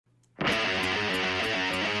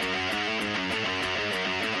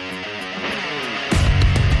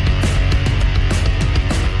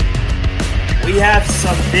have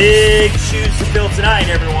some big shoes to fill tonight,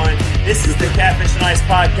 everyone. This is the Catfish and Ice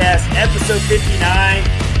Podcast, episode 59.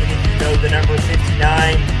 And if you know the number 59,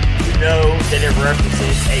 you know that it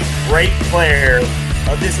represents a great player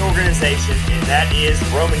of this organization, and that is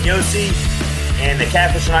Roman Yossi. And the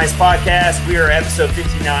Catfish and Ice Podcast, we are episode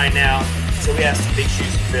 59 now, so we have some big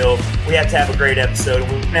shoes to fill. We have to have a great episode. We're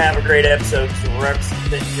going to have a great episode because we're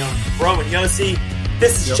representing Roman Yossi.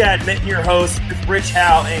 This is Chad Minton, your host, with Rich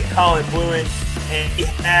Howe and Colin Bluen, and we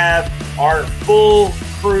have our full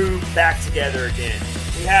crew back together again.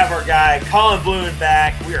 We have our guy, Colin Bluen,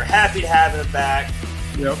 back. We are happy to have him back.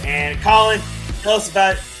 Yep. And Colin, tell us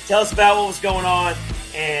about what was going on,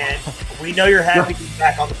 and we know you're happy to be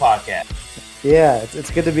back on the podcast. Yeah, it's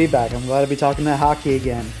good to be back. I'm glad to be talking to hockey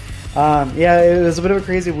again. It was a bit of a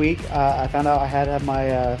crazy week. I found out I had to have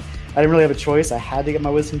my I didn't really have a choice. I had to get my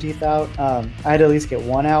wisdom teeth out. I had to at least get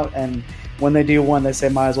one out, and when they do one, they say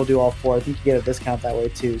might as well do all four. I think you get a discount that way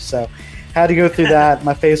too. So had to go through that.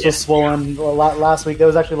 My face was swollen last week. That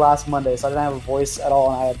was actually last Monday, so I didn't have a voice at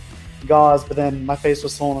all, and I had gauze, but then my face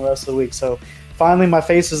was swollen the rest of the week. So finally my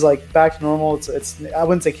face is like back to normal. It's I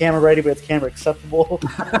wouldn't say camera ready, but it's camera acceptable.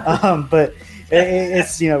 But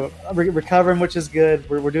it's recovering, which is good.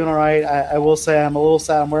 We're doing all right. I will say I'm a little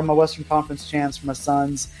sad. I'm wearing my Western Conference champs for my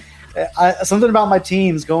Suns. Something about my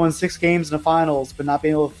teams going 6 games in the finals, but not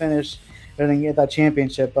being able to finish and get that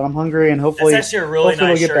championship. But I'm hungry, and hopefully that's actually a really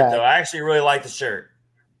nice shirt, though. I actually really like the shirt.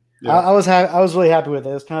 Yeah. I was really happy with it.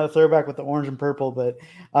 It was kind of a throwback with the orange and purple, but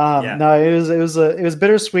no, it was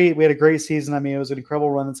bittersweet. We had a great season. I mean, it was an incredible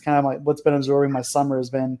run. It's kind of like what's been absorbing my summer has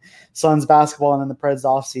been Suns basketball and then the Preds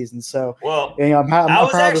off season. So, I'm proud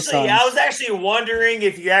of the Suns. I was actually wondering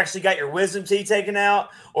if you actually got your wisdom teeth taken out,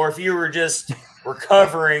 or if you were just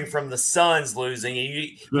recovering from the Suns losing and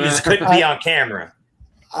you just couldn't be on camera.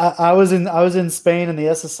 I was in Spain, and the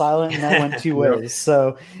S is silent, and that went two ways.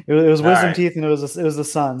 So it was wisdom teeth, and it was the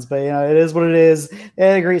Suns. But it is what it is. They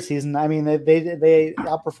had a great season. I mean, they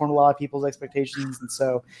outperformed a lot of people's expectations, and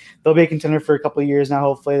so they'll be a contender for a couple of years now.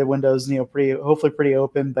 Hopefully, the window's pretty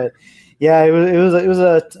open. But yeah, it was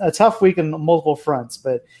a tough week on multiple fronts.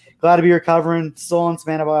 But glad to be recovering. Still on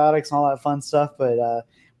some antibiotics and all that fun stuff. But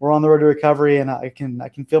we're on the road to recovery, and I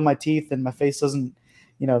can feel my teeth, and my face doesn't.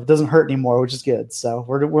 It doesn't hurt anymore, which is good. So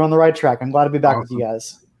we're on the right track. I'm glad to be back with you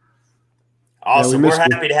guys. Awesome. We're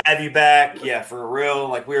happy to have you back. Yeah, for real.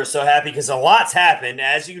 Like, we are so happy because a lot's happened,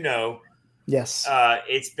 as you know. Yes.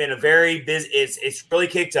 It's been a very busy – it's really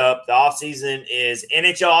kicked up. The offseason is –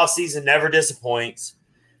 NHL offseason never disappoints.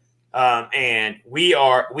 And we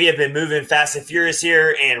have been moving fast and furious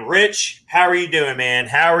here. And, Rich, how are you doing, man?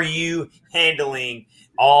 How are you handling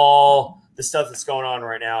all the stuff that's going on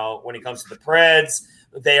right now when it comes to the Preds?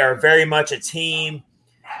 They are very much a team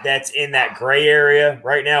that's in that gray area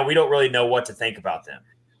right now. We don't really know what to think about them.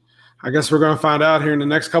 I guess we're going to find out here in the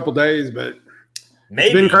next couple of days, but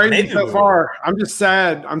it's been crazy so far. I'm just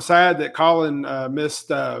sad. I'm sad that Colin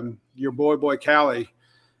missed your boy Callie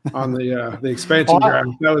on the expansion draft.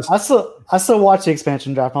 I still watch the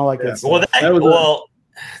expansion draft. I like it.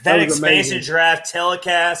 That expansion draft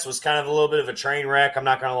telecast was kind of a little bit of a train wreck. I'm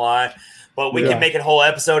not going to lie, but we can make a whole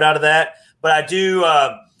episode out of that. But I do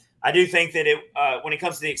think that when it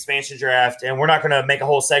comes to the expansion draft, and we're not going to make a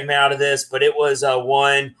whole segment out of this, but it was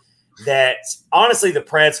one that honestly the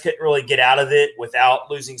Preds couldn't really get out of it without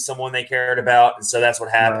losing someone they cared about, and so that's what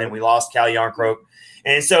happened. Right. We lost Cal Yarncroke,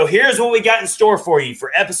 and so here's what we got in store for you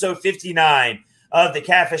for episode 59 of the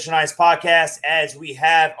Catfish and Ice Podcast. As we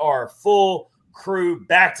have our full crew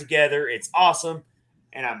back together, it's awesome,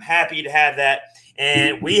 and I'm happy to have that.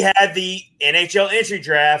 And we had the NHL entry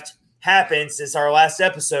draft happened since our last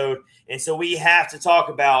episode, and so we have to talk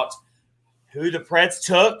about who the Preds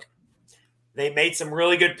took. They made some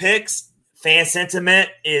really good picks. Fan sentiment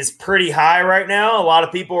is pretty high right now. A lot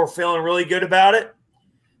of people are feeling really good about it.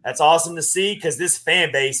 That's awesome to see because this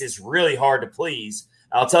fan base is really hard to please.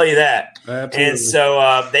 I'll tell you that. Absolutely. And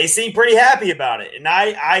so they seem pretty happy about it, and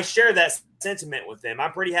I share that sentiment with them.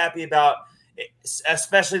 I'm pretty happy about it,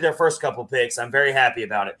 especially their first couple picks. I'm very happy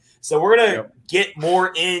about it. So we're going to get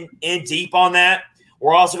more in deep on that.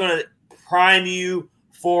 We're also going to prime you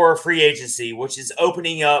for free agency, which is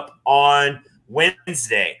opening up on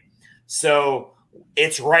Wednesday. So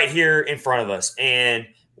it's right here in front of us. And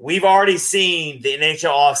we've already seen the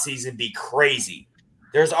NHL offseason be crazy.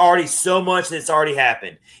 There's already so much that's already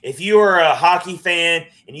happened. If you are a hockey fan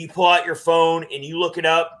and you pull out your phone and you look it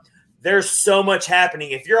up, there's so much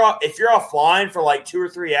happening. If you're offline for like 2 or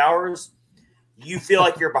 3 hours, you feel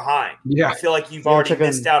like you're behind. Yeah. I feel like you've already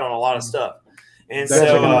missed out on a lot of stuff. And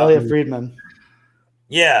so Elliot Friedman.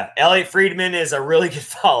 Yeah, Elliot Friedman is a really good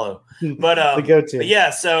follow. But the go-to. But yeah,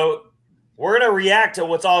 so we're gonna react to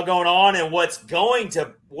what's all going on and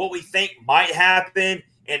what we think might happen,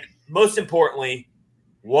 and most importantly,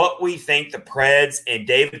 what we think the Preds and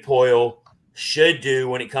David Poile should do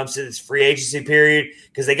when it comes to this free agency period,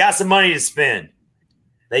 because they got some money to spend.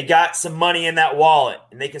 They got some money in that wallet,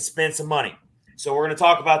 and they can spend some money. So we're going to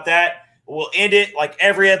talk about that. We'll end it like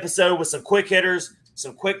every episode with some quick hitters,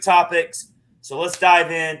 some quick topics. So let's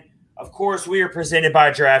dive in. Of course, we are presented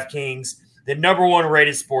by DraftKings, the #1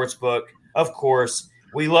 rated sportsbook. Of course,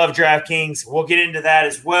 we love DraftKings. We'll get into that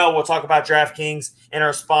as well. We'll talk about DraftKings and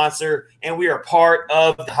our sponsor, and we are part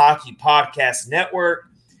of the Hockey Podcast Network.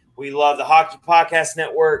 We love the Hockey Podcast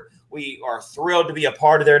Network. We are thrilled to be a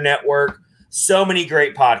part of their network. So many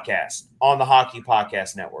great podcasts on the Hockey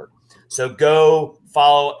Podcast Network. So go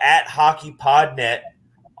follow at HockeyPodNet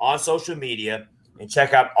on social media and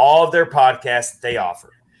check out all of their podcasts that they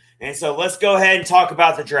offer. And so let's go ahead and talk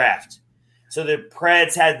about the draft. So the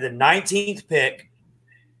Preds had the 19th pick.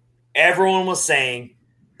 Everyone was saying,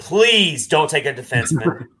 please don't take a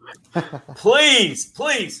defenseman. please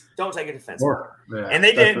don't take a defenseman. Yeah, and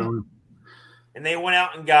they didn't. And they went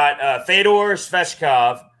out and got Fedor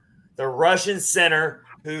Svechkov, the Russian center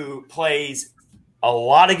who plays a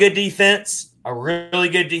lot of good defense, a really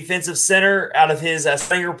good defensive center out of his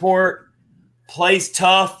scouting report, plays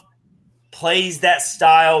tough, plays that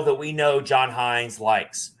style that we know John Hines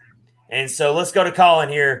likes. And so let's go to Colin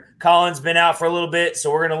here. Colin's been out for a little bit,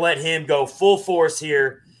 so we're going to let him go full force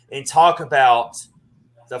here and talk about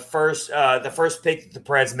the first pick that the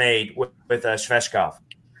Preds made with Svechkov.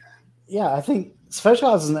 Yeah, I think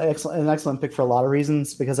Svechkov is an excellent pick for a lot of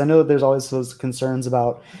reasons, because I know there's always those concerns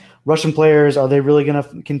about Russian players. Are they really going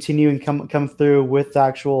to continue and come through with the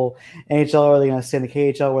actual NHL? Or are they going to stay in the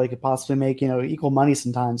KHL where they could possibly make, equal money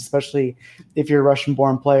sometimes, especially if you're a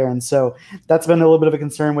Russian-born player? And so that's been a little bit of a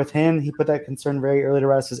concern with him. He put that concern very early to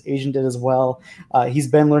rest. His agent did as well. He's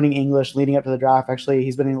been learning English leading up to the draft. Actually,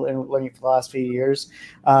 he's been learning it for the last few years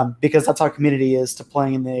because that's how committed is to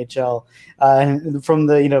playing in the NHL. And from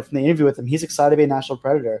the interview with him, he's excited to be a national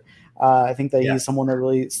Predator. I think that he's someone that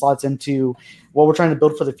really slots into what we're trying to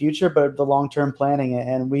build for the future, but the long-term planning.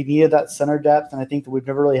 And we needed that center depth, and I think that we've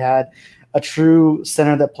never really had a true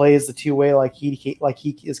center that plays the two-way like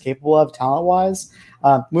he is capable of talent-wise.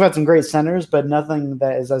 We've had some great centers, but nothing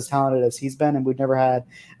that is as talented as he's been, and we've never had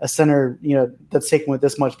a center that's taken with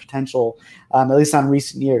this much potential, at least on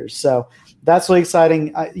recent years. So that's really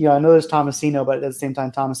exciting. I know there's Tomasino, but at the same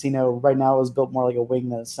time, Tomasino right now is built more like a wing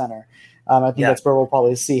than a center. I think that's where we'll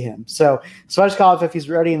probably see him. So Svechkov, if he's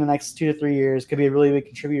ready in the next 2 to 3 years, could be a really big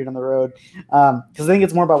contributor down the road, because I think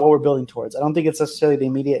it's more about what we're building towards. I don't think it's necessarily the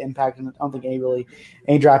immediate impact, and I don't think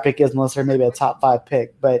any draft pick is, unless they're maybe a top 5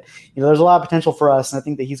 pick. But there's a lot of potential for us, and I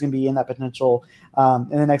think that he's going to be in that potential in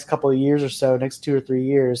the next couple of years or so, next 2 or 3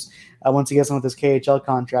 years, once he gets on with his KHL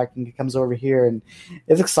contract and he comes over here. And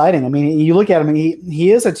it's exciting. I mean, you look at him,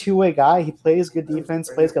 he is a two-way guy. He plays good defense,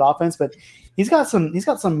 plays good offense, but he's got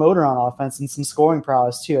some motor on offense and some scoring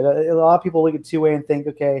prowess too. A lot of people look at two-way and think,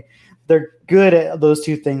 okay, they're good at those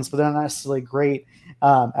two things, but they're not necessarily great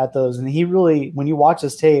at those. And he really, when you watch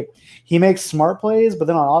his tape, he makes smart plays, but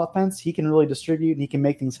then on offense, he can really distribute and he can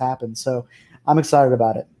make things happen. So I'm excited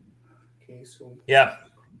about it. Yeah.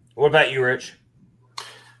 What about you, Rich?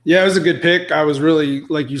 Yeah, it was a good pick. I was really,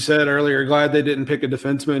 like you said earlier, glad they didn't pick a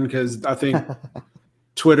defenseman, because I think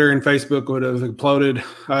Twitter and Facebook would have imploded.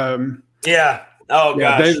 Yeah. Oh,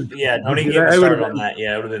 gosh. Don't even get me started on that.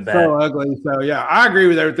 Yeah, it would have been bad. So ugly. So, yeah, I agree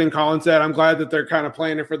with everything Colin said. I'm glad that they're kind of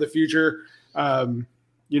planning for the future.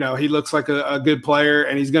 He looks like a good player,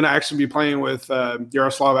 and he's going to actually be playing with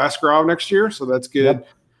Yaroslav Askarov next year, so that's good.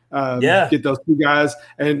 Yep. Get those two guys,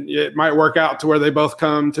 and it might work out to where they both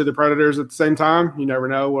come to the Predators at the same time. You never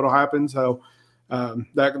know what'll happen. So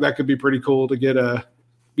that could be pretty cool to get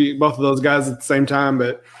both of those guys at the same time.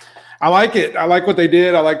 But I like it. I like what they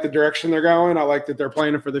did. I like the direction they're going. I like that they're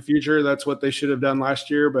planning for the future. That's what they should have done last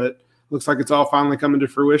year, but looks like it's all finally coming to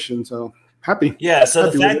fruition. So happy. Yeah. So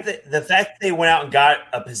the fact that they went out and got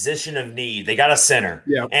a position of need, they got a center.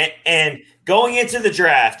 Yeah. And going into the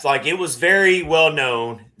draft, like, it was very well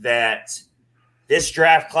known that this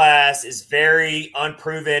draft class is very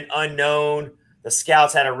unproven, unknown. The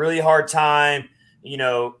scouts had a really hard time,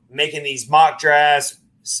 making these mock drafts,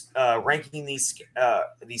 ranking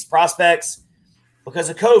these prospects because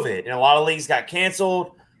of COVID, and a lot of leagues got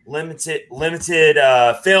canceled. Limited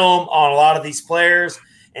film on a lot of these players,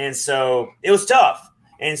 and so it was tough.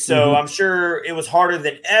 And so I'm sure it was harder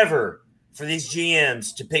than ever for these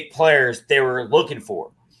GMs to pick players they were looking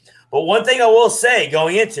for. But one thing I will say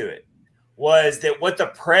going into it, was that what the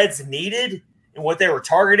Preds needed and what they were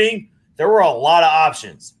targeting, there were a lot of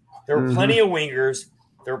options. There were plenty of wingers.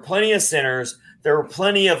 There were plenty of centers. There were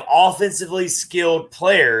plenty of offensively skilled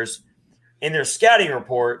players in their scouting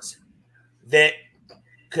reports that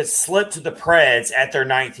could slip to the Preds at their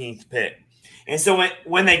 19th pick. And so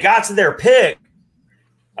when they got to their pick,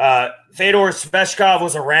 Fedor Svechkov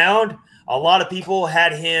was around. A lot of people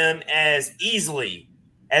had him as easily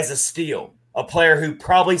as a steal, a player who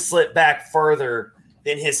probably slipped back further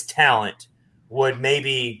than his talent would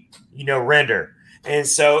maybe, render. And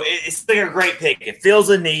so it's like a great pick. It fills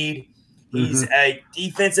a need. He's a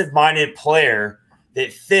defensive-minded player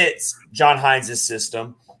that fits John Hines'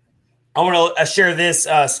 system. I want to share this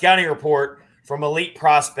scouting report from Elite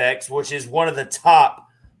Prospects, which is one of the top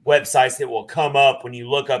websites that will come up when you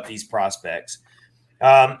look up these prospects.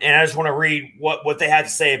 And I just want to read what they had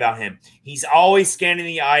to say about him. He's always scanning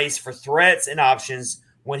the ice for threats and options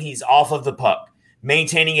when he's off of the puck,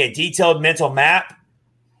 maintaining a detailed mental map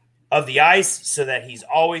of the ice so that he's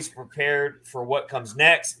always prepared for what comes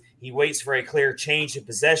next. He waits for a clear change of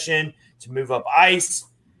possession to move up ice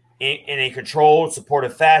in a controlled,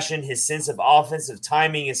 supportive fashion. His sense of offensive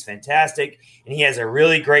timing is fantastic, and he has a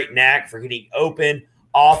really great knack for getting open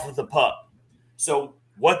off of the puck. So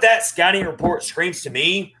what that scouting report screams to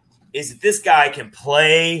me is that this guy can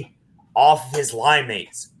play off of his line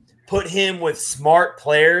mates. Put him with smart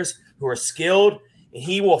players who are skilled, and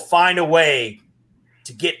he will find a way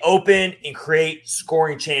to get open and create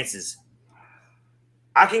scoring chances.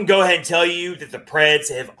 I can go ahead and tell you that the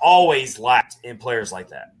Preds have always lacked in players like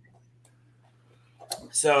that.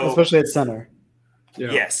 So, especially at center.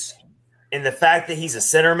 Yeah. Yes. And the fact that he's a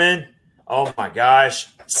centerman, oh my gosh,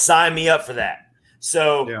 sign me up for that.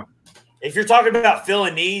 So if you're talking about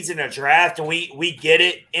filling needs in a draft, and we get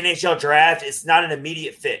it, NHL draft, it's not an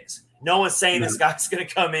immediate fix. No one's saying this guy's going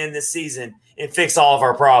to come in this season and fix all of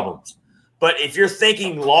our problems. But if you're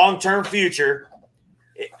thinking long-term future,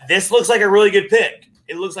 this looks like a really good pick.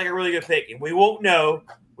 It looks like a really good pick. And we won't know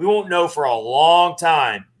for a long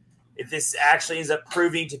time if this actually ends up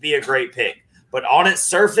proving to be a great pick. But on its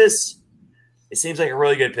surface, it seems like a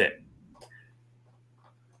really good pick.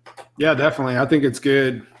 Yeah, definitely. I think it's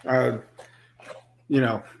good.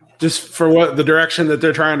 Just for what the direction that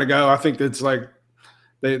they're trying to go, I think it's like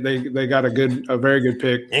they got a very good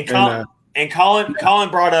pick. And Colin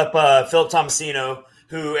brought up Philip Tomasino,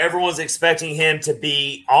 who everyone's expecting him to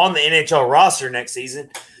be on the NHL roster next season.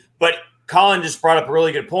 But Colin just brought up a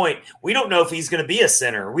really good point. We don't know if he's going to be a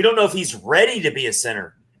center. We don't know if he's ready to be a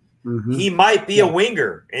center. He might be a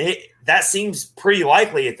winger. That seems pretty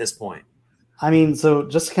likely at this point. I mean, so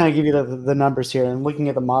just to kind of give you the numbers here and looking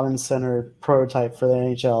at the modern center prototype for the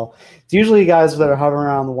NHL, it's usually guys that are hovering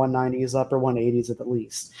around the 190s, upper 180s at the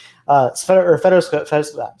least. Svechkov,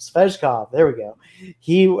 there we go.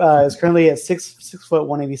 He is currently at 6 foot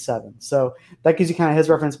 187. So that gives you kind of his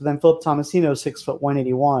reference. But then Philip Tomasino is 6 foot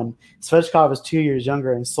 181. Svechkov is 2 years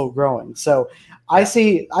younger and still growing. So I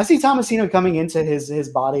see Tomasino coming into his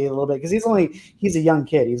body a little bit because he's a young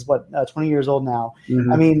kid. He's 20 years old now.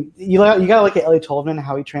 I mean, you got to look at Ellie Tolvanen,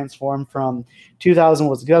 how he transformed from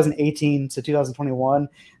 2018 to 2021.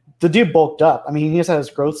 The dude bulked up. I mean, he just had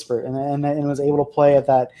his growth spurt and was able to play at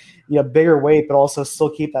that bigger weight, but also still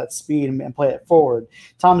keep that speed and play it forward.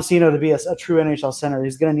 Tomasino, to be a true NHL center,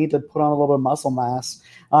 he's going to need to put on a little bit of muscle mass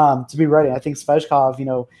to be ready. I think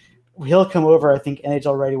Svechkov, he'll come over, I think,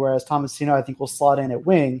 NHL ready, whereas Tomasino, I think, will slot in at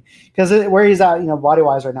wing because where he's at,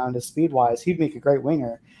 body-wise right now and speed-wise, he'd make a great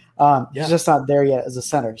winger. He's just not there yet as a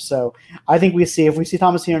center. So I think if we see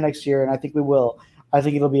Tomasino next year, and I think we will, I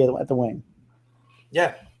think it'll be at the wing.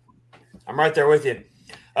 Yeah, I'm right there with you.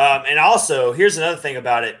 And also, here's another thing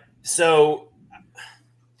about it. So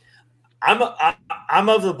I'm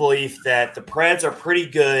of the belief that the Preds are pretty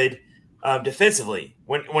good defensively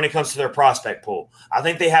when it comes to their prospect pool. I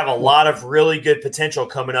think they have a lot of really good potential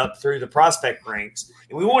coming up through the prospect ranks,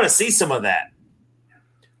 and we want to see some of that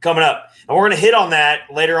coming up. And we're going to hit on that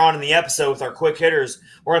later on in the episode with our quick hitters.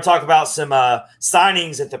 We're going to talk about some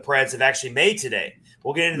signings that the Preds have actually made today.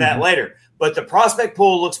 We'll get into that later. But the prospect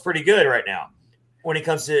pool looks pretty good right now when it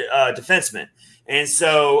comes to defensemen. And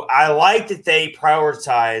so I like that they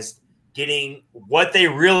prioritized getting what they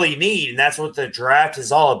really need, and that's what the draft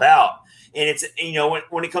is all about. And it's,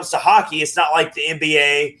 when it comes to hockey, it's not like the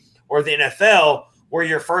NBA or the NFL where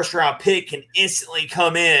your first-round pick can instantly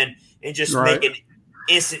come in and just make an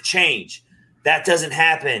instant change. That doesn't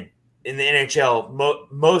happen in the NHL.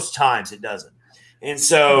 Most times it doesn't. And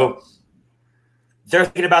so they're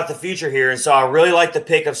thinking about the future here. And so I really like the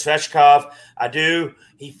pick of Svechkov. I do.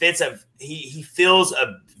 he fills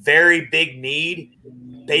a very big need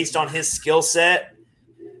based on his skill set,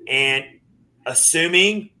 and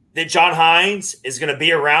assuming that John Hines is going to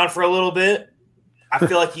be around for a little bit, I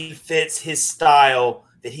feel like he fits his style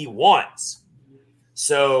that he wants.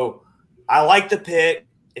 So I like the pick.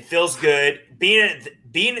 It feels good. Being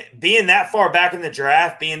that far back in the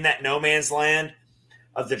draft, being that no man's land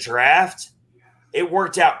of the draft, it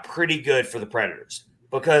worked out pretty good for the Predators,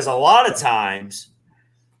 because a lot of times,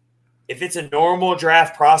 if it's a normal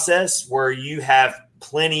draft process where you have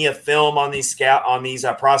plenty of film on these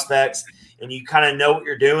prospects and you kind of know what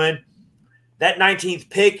you're doing, that 19th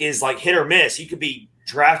pick is like hit or miss. You could be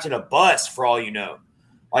drafting a bust for all you know.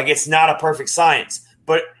 Like, it's not a perfect science.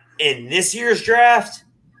 But in this year's draft,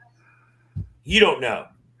 you don't know.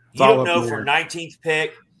 You don't know for 19th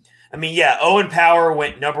pick. I mean, yeah, Owen Power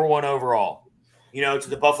went number 1 overall, to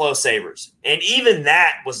the Buffalo Sabres. And even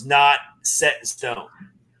that was not set in stone.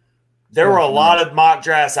 There were a lot of mock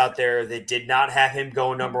drafts out there that did not have him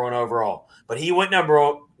going number 1 overall. But he went number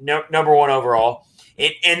 1 overall.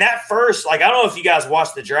 And that first, I don't know if you guys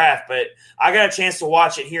watched the draft, but I got a chance to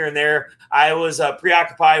watch it here and there. I was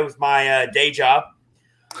preoccupied with my day job.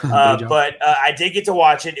 But I did get to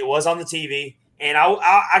watch it. It was on the TV. And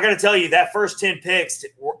I got to tell you, that first 10 picks,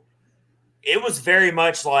 it was very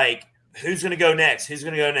much like, who's going to go next? Who's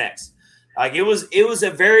going to go next? It was a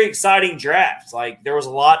very exciting draft. There was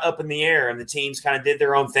a lot up in the air, and the teams kind of did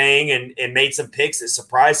their own thing and made some picks that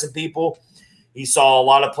surprised some people. You saw a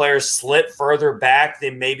lot of players slip further back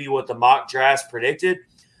than maybe what the mock drafts predicted.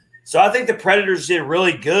 So I think the Predators did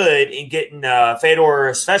really good in getting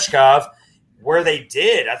Fedor Svechkov where they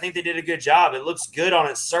did. I think they did a good job. It looks good on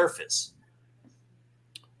its surface.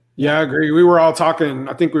 Yeah, I agree. We were all talking.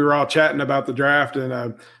 I think we were all chatting about the draft,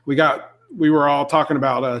 and we were all talking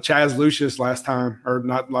about Chaz Lucius last time, or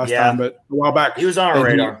not last time, but a while back. He was on our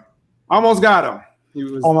radar. Almost got him. He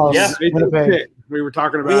was almost. Yeah. We were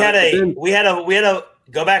talking about. We had a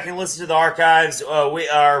go back and listen to the archives.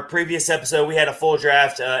 Our previous episode, we had a full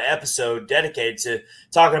draft episode dedicated to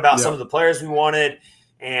talking about some of the players we wanted,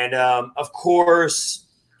 and of course,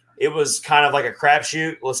 it was kind of like a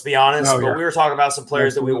crapshoot. Let's be honest, but we were talking about some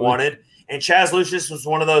players that we wanted, and Chaz Lucius was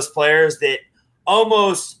one of those players that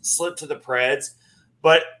almost slipped to the Preds,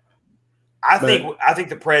 but I think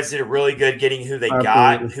the Preds did really good getting who they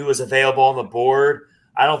got, who was available on the board.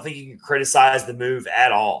 I don't think you can criticize the move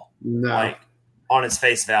at all, on its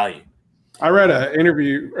face value. I read an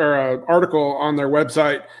interview or an article on their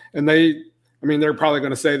website, and they're probably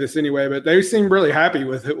going to say this anyway, but they seem really happy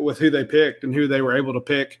with who they picked and who they were able to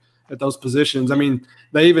pick at those positions. I mean,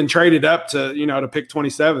 they even traded up to pick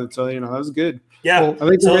 27, so that was good. Yeah, I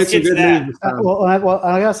think they made some good moves. Well,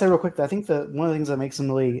 I gotta say real quick that I think that one of the things that makes him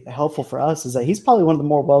really helpful for us is that he's probably one of the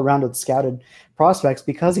more well-rounded scouted prospects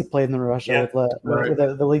because he played in Russia with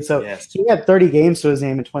the league. So he had 30 games to his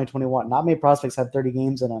name in 2021. Not many prospects had 30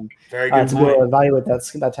 games in him. Very good to point. be able to evaluate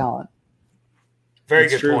that talent. Very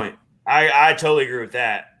good point. I totally agree with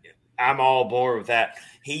that. I'm all aboard with that.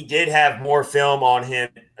 He did have more film on him,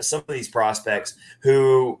 some of these prospects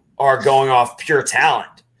who are going off pure talent.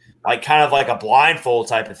 Kind of like a blindfold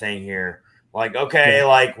type of thing here.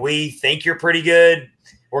 We think you're pretty good.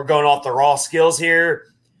 We're going off the raw skills here,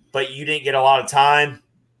 but you didn't get a lot of time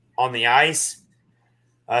on the ice.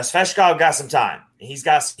 Svechkov got some time. He's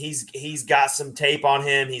got some tape on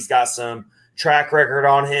him. He's got some track record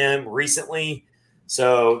on him recently.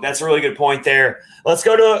 So that's a really good point there. Let's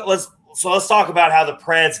talk about how the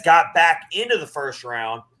Preds got back into the first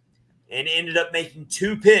round and ended up making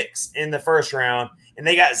 2 picks in the first round. And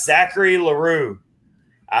they got Zachary Leroux.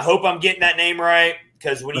 I hope I'm getting that name right,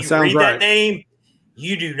 because when you read that name,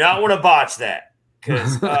 you do not want to botch that.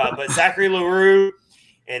 But Zachary Leroux,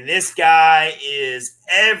 and this guy is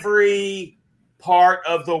every part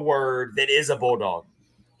of the word that is a Bulldog.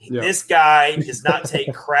 Yeah. This guy does not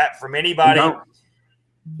take crap from anybody.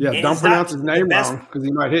 Don't pronounce his name wrong, because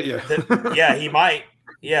he might hit you. He might.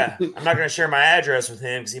 Yeah, I'm not going to share my address with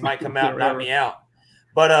him because he might come out and knock me out.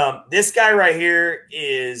 But this guy right here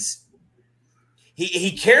is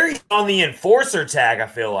he carries on the enforcer tag, I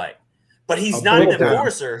feel like. But he's not an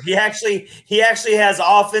enforcer. He actually has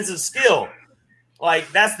offensive skill.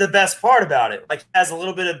 That's the best part about it. He has a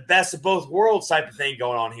little bit of best of both worlds type of thing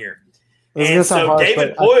going on here. And so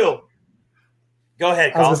David Boyle. Go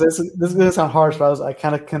ahead, Colin. This is going to sound harsh, but I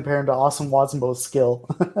kind of compare him to Austin Watson, both skill.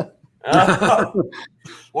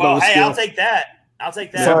 Well, hey, I'll take that.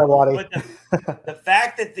 Sorry, Waddy. But the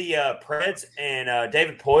fact that the Preds and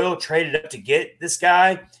David Poyle traded up to get this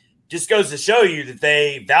guy just goes to show you that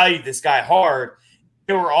they valued this guy hard.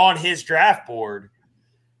 They were on his draft board.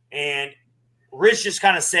 And Rich just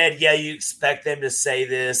kind of said, yeah, you expect them to say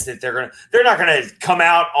this, that they're not gonna come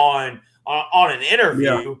out on an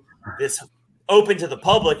interview that's open to the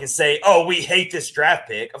public and say, oh, we hate this draft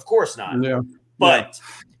pick. Of course not. Yeah. But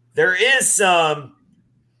there is some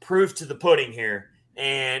proof to the pudding here.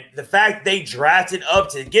 And the fact they drafted up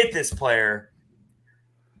to get this player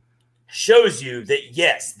shows you that,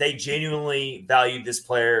 yes, they genuinely valued this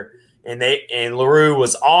player, and LaRue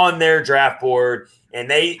was on their draft board,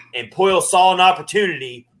 and Poyle saw an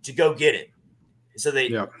opportunity to go get it. So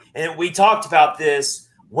and we talked about this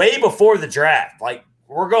way before the draft. Like,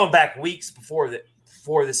 we're going back weeks before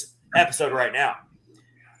this episode right now.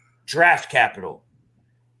 Draft capital.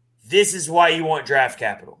 This is why you want draft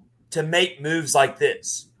capital, to make moves like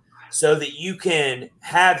this so that you can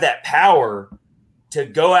have that power to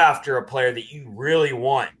go after a player that you really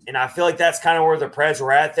want. And I feel like that's kind of where the Preds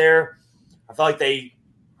were at there. I feel like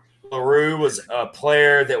LaRue was a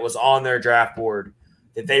player that was on their draft board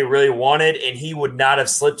that they really wanted, and he would not have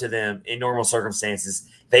slipped to them in normal circumstances.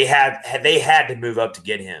 They had to move up to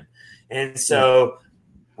get him. And so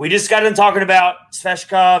we just got in talking about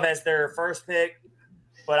Sveshkov as their first pick,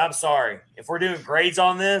 but I'm sorry. If we're doing grades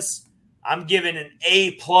on this, I'm giving an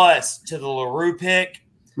A+ to the LaRue pick.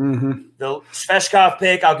 Mm-hmm. The Sveshkov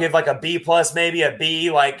pick, I'll give like a B+, maybe a B.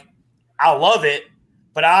 Like, I love it,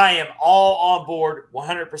 but I am all on board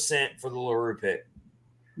 100% for the LaRue pick.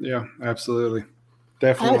 Yeah, absolutely.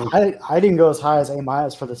 Definitely. I didn't go as high as A-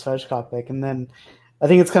 for the Sveshkov pick. And then I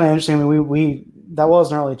think it's kind of interesting. I mean, we that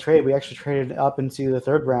wasn't an early trade. We actually traded up into the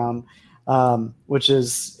third round, which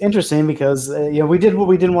is interesting because we did what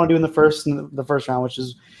we didn't want to do in the first round, which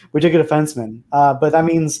is we took a defenseman. But that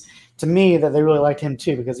means to me that they really liked him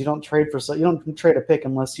too, because you don't trade a pick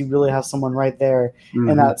unless you really have someone right there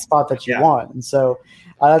in that spot that you want. And so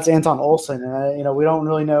that's Anton Olsen, and we don't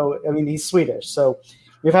really know. I mean, he's Swedish, so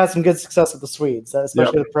we've had some good success with the Swedes,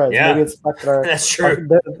 especially the Preds. Yeah. Maybe it's our, that's true.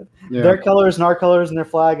 Their colors and our colors and their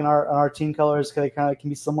flag and our team colors kind of can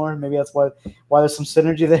be similar. Maybe that's why there's some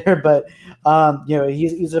synergy there. But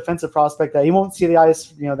he's a defensive prospect that he won't see the ice,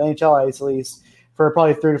 the NHL ice at least, for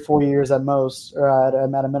probably 3 to 4 years at most, or at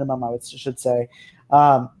a minimum, I should say.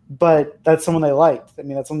 But that's someone they liked. I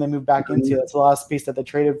mean, that's someone they moved back into. That's the last piece that they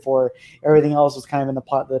traded for. Everything else was kind of in the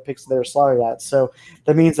pot, the picks that they were slaughtered at. So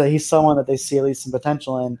that means that he's someone that they see at least some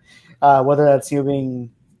potential in. Whether that's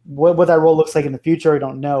being what that role looks like in the future, I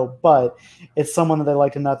don't know. But it's someone that they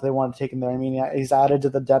liked enough that they wanted to take him there. I mean, he's added to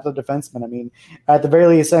the depth of defensemen. I mean, at the very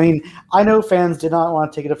least, I know fans did not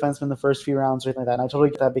want to take a defenseman in the first few rounds or anything like that. And I totally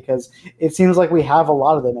get that because it seems like we have a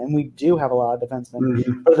lot of them, and we do have a lot of defensemen.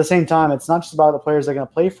 Mm-hmm. But at the same time, it's not just about the players that are going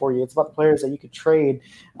to play for you. It's about the players that you could trade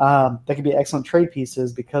that could be excellent trade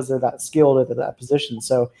pieces because they're that skilled at that position.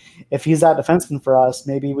 So if he's that defenseman for us,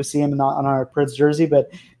 maybe we see him on our Preds jersey, but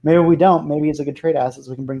maybe we don't. Maybe he's a good trade asset, so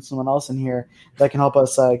we can bring someone else in here that can help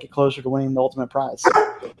us get closer to winning the ultimate prize.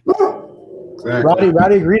 Exactly.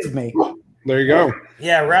 Rowdy agrees with me. There you go.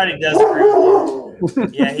 Yeah, Rowdy does agree with you.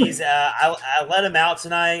 Yeah, he's. I let him out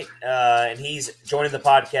tonight, and he's joining the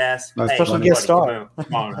podcast. Hey, special guest star.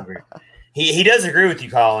 Come on over here. He does agree with you,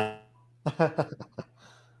 Colin.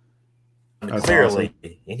 Clearly,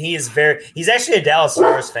 awesome. And he's actually a Dallas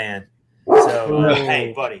Stars fan. So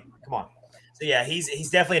hey, buddy, come on. So yeah, he's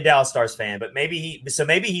definitely a Dallas Stars fan, but maybe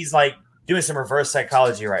he's like doing some reverse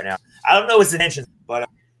psychology right now. I don't know his intentions, but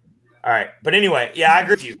all right. But anyway, yeah, I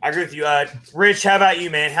agree with you. Rich, how about you,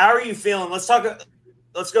 man? How are you feeling? Let's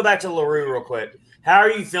go back to LaRue real quick. How are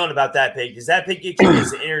you feeling about that pick? Does that pick get you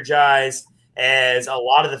as energized as a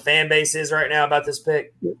lot of the fan base is right now about this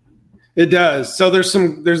pick? It does. So there's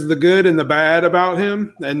the good and the bad about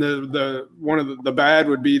him, and the one of the bad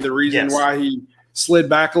would be the reason why he slid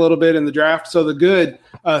back a little bit in the draft. So the good,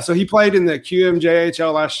 so he played in the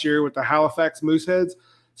QMJHL last year with the Halifax Mooseheads.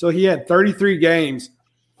 So he had 33 games,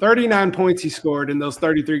 39 points he scored in those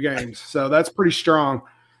 33 games. So that's pretty strong.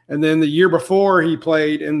 And then the year before he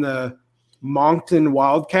played in the Moncton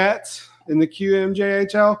Wildcats in the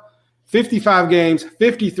QMJHL, 55 games,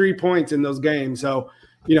 53 points in those games. So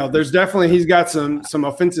there's definitely he's got some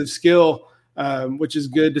offensive skill, which is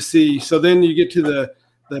good to see. So then you get to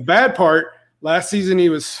the bad part. Last season he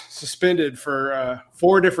was suspended for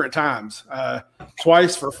 4 different times,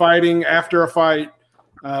 twice for fighting after a fight,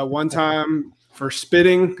 one time for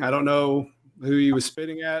spitting. I don't know who he was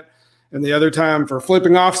spitting at, and the other time for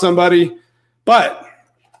flipping off somebody. But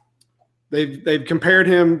they've compared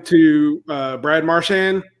him to Brad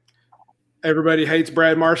Marchand. Everybody hates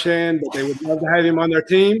Brad Marchand, but they would love to have him on their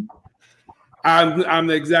team. I'm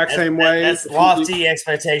the exact same way. That's lofty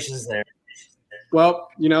expectations there. Well,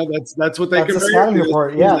 that's what they compare him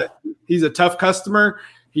to. Yeah. He's a tough customer.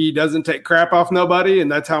 He doesn't take crap off nobody,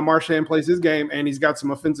 and that's how Marchand plays his game, and he's got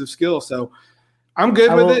some offensive skill. So I'm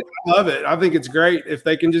good with it. I love it. I think it's great if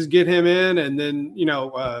they can just get him in and then,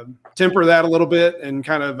 temper that a little bit and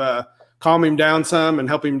kind of calm him down some and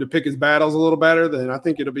help him to pick his battles a little better, then I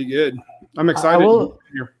think it'll be good. I'm excited.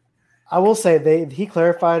 I will say he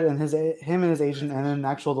clarified, and him and his agent, and then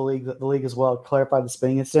the league as well, clarified the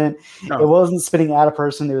spitting incident. It wasn't spitting at a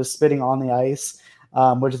person; it was spitting on the ice,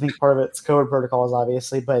 which I think part of it's code protocols,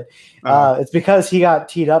 obviously. But it's because he got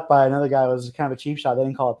teed up by another guy. It was kind of a cheap shot. They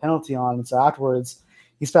didn't call a penalty on, and so afterwards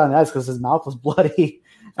he spat on the ice because his mouth was bloody.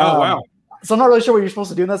 Wow. So I'm not really sure what you're supposed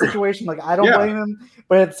to do in that situation. Like, I don't blame him,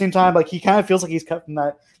 but at the same time, like, he kind of feels like he's cut from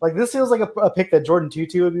that. Like, this feels like a pick that Jordan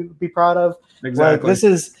Tutu would be proud of. Exactly. Like,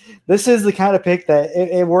 this is the kind of pick that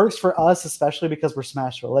it works for us, especially because we're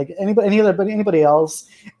Smashville. Like, anybody else,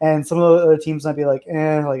 and some of the other teams might be like,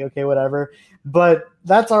 okay, whatever. But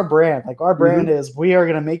that's our brand. Like, our brand is we are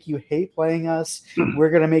going to make you hate playing us. We're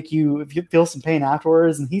going to make you feel some pain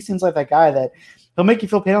afterwards. And he seems like that guy that he'll make you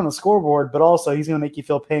feel pain on the scoreboard, but also he's going to make you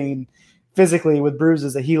feel pain physically with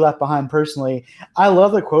bruises that he left behind personally. I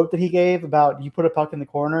love the quote that he gave about you put a puck in the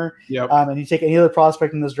corner and you take any other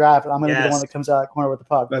prospect in this draft, and I'm going to be the one that comes out of that corner with the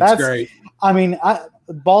puck. That's great. I mean,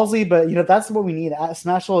 ballsy, but that's what we need.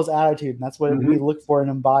 Smashville's attitude, and that's what we look for and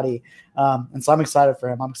embody. And so I'm excited for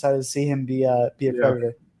him. I'm excited to see him be a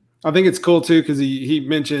Predator. I think it's cool too because he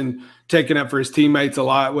mentioned taking up for his teammates a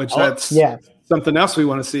lot, which that's something else we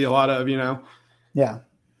want to see a lot of, Yeah.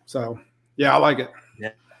 So I like it.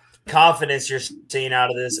 Confidence you're seeing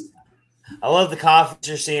out of this. I love the confidence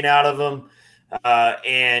you're seeing out of them,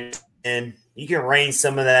 and you can rein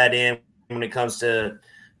some of that in when it comes to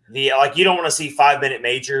you don't want to see 5-minute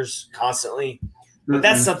majors constantly, but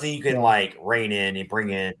that's something you can rein in and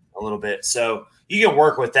bring in a little bit. So you can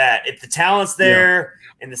work with that. If the talent's there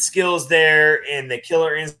and the skills there and the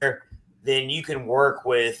killer is there, then you can work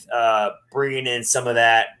with bringing in some of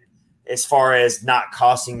that as far as not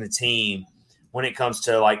costing the team when it comes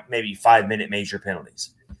to maybe 5-minute major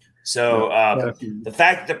penalties. So the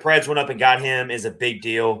fact that the Preds went up and got him is a big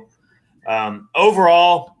deal.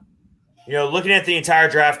 Overall, looking at the entire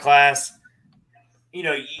draft class, you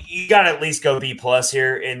got to at least go B+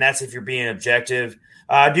 here, and that's if you're being objective.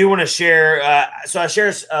 I do want to share. So I share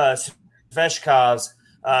Sveshkov's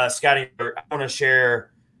scouting. I want to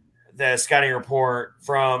share the scouting report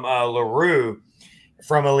from LaRue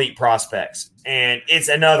from Elite Prospects. And it's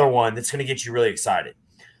another one that's going to get you really excited.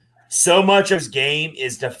 So much of his game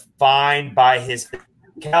is defined by his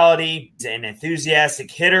physicality. He's an enthusiastic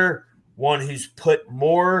hitter, one who's put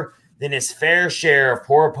more than his fair share of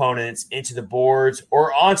poor opponents into the boards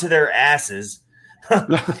or onto their asses.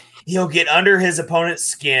 He'll get under his opponent's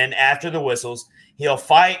skin after the whistles. He'll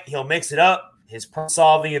fight. He'll mix it up. His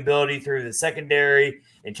problem-solving ability through the secondary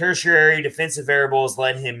and tertiary defensive variables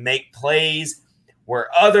let him make plays where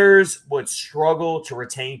others would struggle to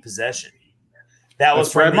retain possession. That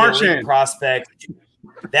was from the Elite Prospects.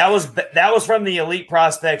 That was from the Elite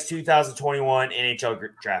Prospects 2021 NHL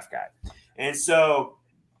Draft Guide. And so,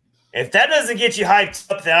 if that doesn't get you hyped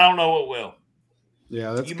up, then I don't know what will.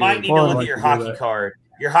 Yeah, that's you might need to look at your hockey card,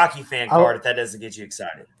 your hockey fan card, if that doesn't get you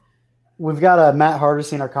excited. We've got Matt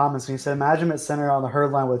Hardesty in our comments, and he said, "Imagine him at center on the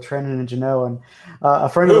herd line with Trenton and Janot." And a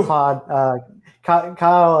friend of the pod,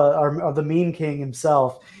 Kyle, or the Meme King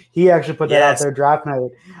himself, he actually put that out there draft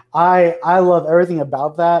night. I love everything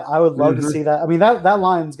about that. I would love to see that. I mean, that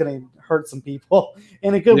line is going to hurt some people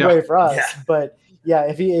in a good way for us. Yeah. But yeah,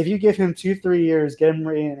 if you give him 2-3 years, get him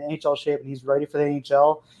in NHL shape, and he's ready for the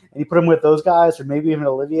NHL, and you put him with those guys, or maybe even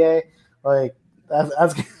Olivier,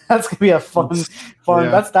 that's gonna be a fun.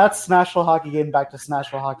 Yeah. That's Smashville hockey getting back to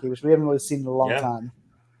Smashville hockey, which we haven't really seen in a long time.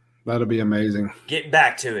 That'll be amazing. Getting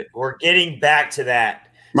back to it. We're getting back to that.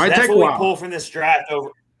 Might take a while. We pull from this draft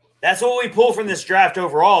over. That's what we pull from this draft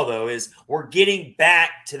overall, though, is we're getting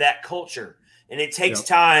back to that culture, and it takes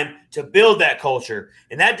time to build that culture,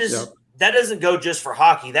 and that doesn't go just for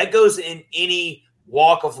hockey. That goes in any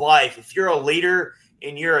walk of life. If you're a leader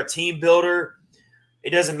and you're a team builder,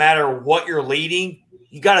 it doesn't matter what you're leading.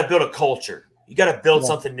 You got to build a culture. You got to build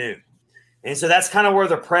something new, and so that's kind of where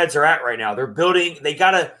the Preds are at right now. They're building. They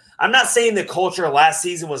got to. I'm not saying the culture last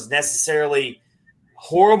season was necessarily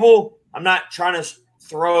horrible. I'm not trying to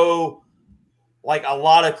throw a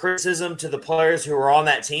lot of criticism to the players who were on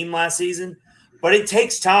that team last season, but it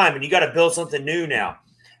takes time, and you got to build something new now.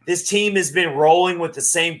 This team has been rolling with the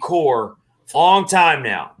same core for a long time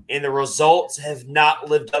now, and the results have not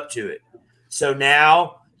lived up to it. So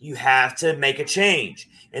now you have to make a change,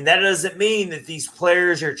 and that doesn't mean that these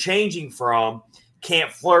players you're changing from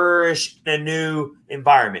can't flourish in a new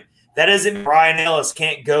environment. That doesn't mean Ryan Ellis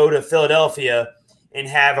can't go to Philadelphia and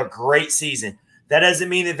have a great season. That doesn't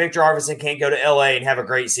mean that Victor Arvidsson can't go to LA and have a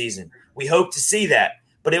great season. We hope to see that,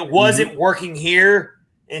 but it wasn't working here,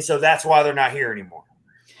 and so that's why they're not here anymore.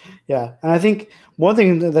 Yeah, and I think one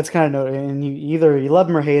thing that's kind of noted, and you love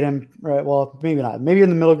him or hate him, right? Well, maybe not. Maybe you're in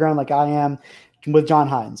the middle ground like I am with John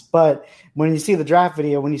Hines. But when you see the draft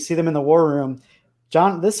video, when you see them in the war room,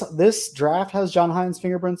 this draft has John Hines'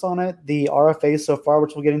 fingerprints on it. The RFA so far,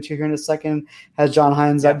 which we'll get into here in a second, has John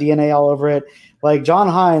Hines' DNA all over it. Like, John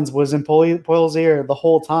Hines was in Poyle's ear the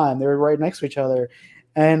whole time. They were right next to each other.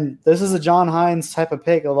 And this is a John Hines type of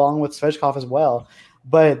pick along with Svechkov as well.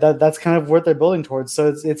 But that's kind of what they're building towards. So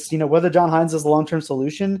it's whether John Hines is the long-term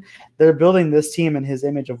solution, they're building this team in his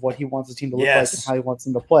image of what he wants the team to look like and how he wants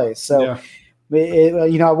them to play. So,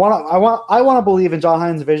 I want to believe in John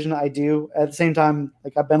Hines' vision. I do. At the same time,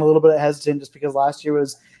 like, I've been a little bit hesitant just because last year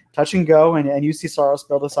was touch and go, and UC Saros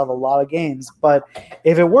built us out a lot of games. But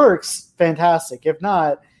if it works, fantastic. If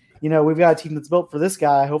not, we've got a team that's built for this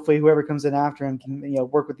guy. Hopefully whoever comes in after him can,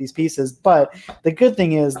 work with these pieces. But the good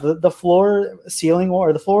thing is the floor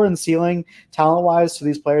and ceiling talent-wise to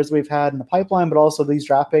these players we've had in the pipeline, but also these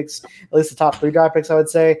draft picks, at least the top 3 draft picks, I would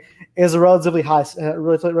say, is a relatively high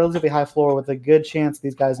floor with a good chance of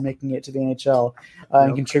these guys making it to the NHL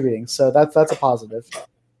and contributing. So that's a positive.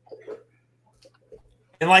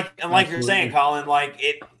 And like you're saying, Colin,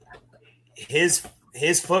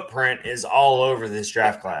 his footprint is all over this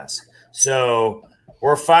draft class. So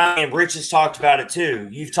we're finally, and Rich has talked about it too.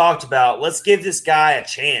 You've talked about, let's give this guy a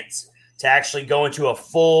chance to actually go into a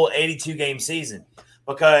full 82 game season,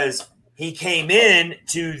 because he came in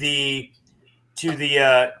to the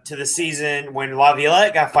season when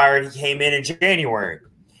Laviolette got fired. He came in January,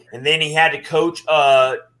 and then he had to coach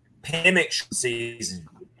a pandemic season.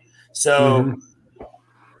 So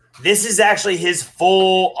this is actually his first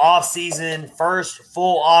full off-season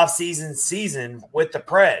season with the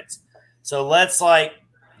Preds. So let's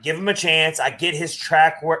give him a chance. I get his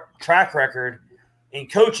track record in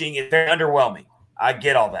coaching is very underwhelming. I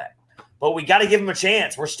get all that, but we got to give him a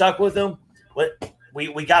chance. We're stuck with him.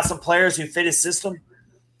 We got some players who fit his system.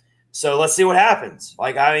 So let's see what happens.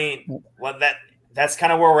 That's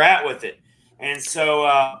kind of where we're at with it. And so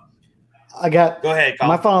go ahead,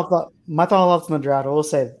 Colin. My final thoughts on the draft, I will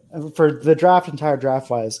say, for the entire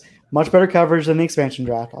draft-wise, much better coverage than the expansion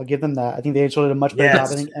draft. I'll give them that. I think the NHL did a much better job.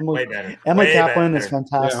 I think Emily Kaplan is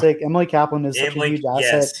fantastic. Yeah. Emily Kaplan is such a huge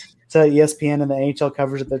asset to ESPN and the NHL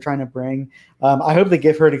coverage that they're trying to bring. I hope they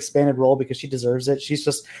give her an expanded role because she deserves it.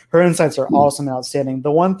 Her insights are awesome and outstanding.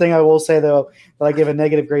 The one thing I will say, though, that I give a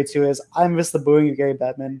negative grade to is I miss the booing of Gary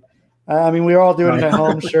Bettman. We're all doing it at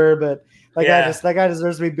home, sure, but that guy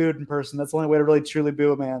deserves to be booed in person. That's the only way to really truly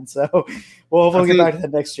boo a man. So we'll hopefully get back to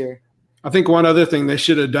that next year. I think one other thing they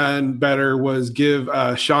should have done better was give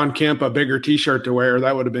Sean Kemp a bigger T-shirt to wear.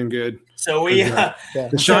 That would have been good. So the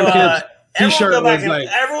Sean Kemp T-shirt was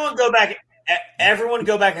everyone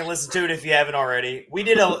go back and listen to it if you haven't already. We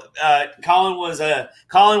did Colin was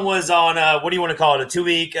on what do you want to call it? A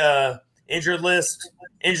 2-week injured list.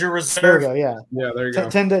 Injured reserve. There we go. Yeah, there you go.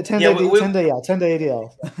 10 day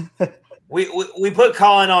DL. we put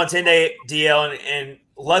Colin on 10-day DL, and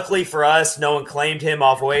luckily for us, no one claimed him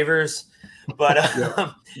off waivers. But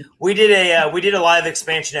we did a live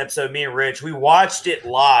expansion episode. Me and Rich, we watched it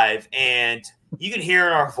live, and you can hear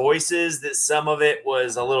in our voices that some of it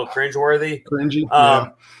was a little cringeworthy. Cringy.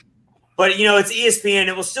 But it's ESPN.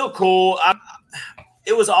 It was still cool.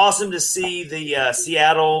 It was awesome to see the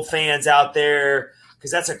Seattle fans out there,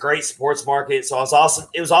 because that's a great sports market. So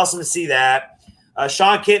it was awesome to see that.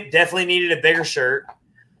 Sean Kemp definitely needed a bigger shirt.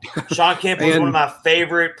 Sean Kemp was one of my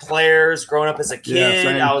favorite players growing up as a kid.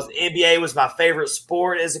 NBA was my favorite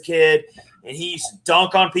sport as a kid, and he used to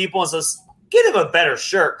dunk on people. And so, get him a better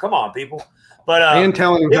shirt. Come on, people. But and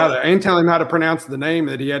tell him how to pronounce the name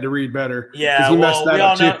that he had to read better. Yeah, he messed that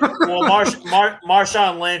up too.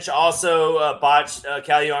 Marshawn Lynch also botched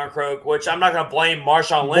Cal Yarncroke, which I'm not going to blame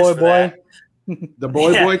Marshawn Lynch for that. The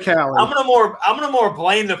boy Callie. I'm gonna more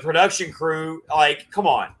blame the production crew. Come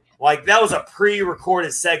on, that was a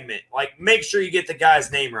pre-recorded segment. Make sure you get the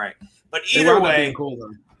guy's name right. But either way, cool,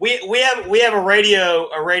 we have a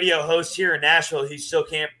radio host here in Nashville who still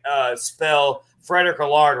can't spell Frederick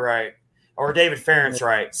Allard right or David Ferentz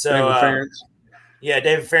right. So David Ferentz. Yeah,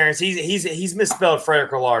 David Ferentz. He's misspelled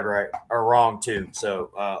Frederick Allard right or wrong too.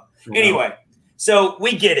 So anyway, so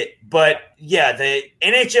we get it. But yeah, the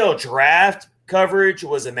NHL draft coverage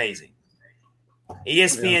was amazing.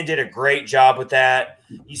 ESPN did a great job with that.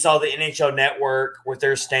 You saw the NHL Network with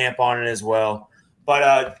their stamp on it as well.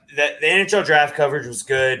 But the NHL draft coverage was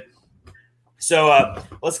good. So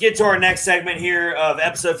let's get to our next segment here of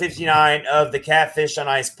episode 59 of the Catfish on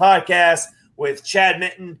Ice podcast with Chad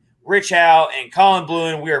Minton, Rich Howe, and Colin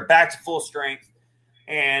Bluen. We are back to full strength,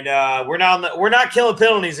 and we're not killing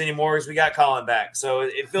penalties anymore because we got Colin back. So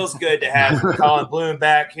it feels good to have Colin Bluen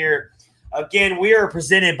back here. Again, we are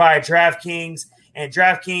presented by DraftKings, and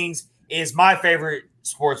DraftKings is my favorite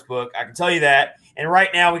sports book. I can tell you that. And right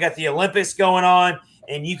now we got the Olympics going on,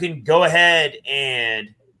 and you can go ahead and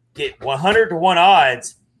get 100-1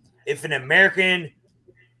 odds if an American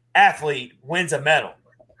athlete wins a medal.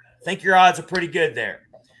 I think your odds are pretty good there.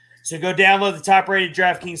 So go download the top-rated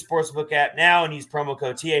DraftKings Sportsbook app now and use promo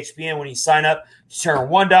code THPN when you sign up to turn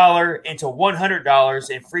 $1 into $100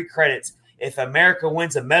 in free credits if America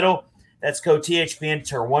wins a medal. That's code THPN to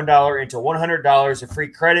turn $1 into $100 in free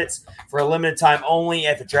credits for a limited time only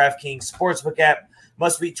at the DraftKings Sportsbook app.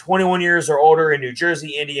 Must be 21 years or older in New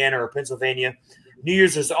Jersey, Indiana, or Pennsylvania. New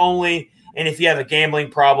users only, and if you have a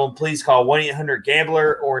gambling problem, please call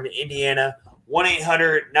 1-800-GAMBLER or in Indiana,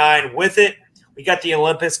 1-800-9-WITH-IT. We got the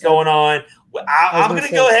Olympics going on. I'm going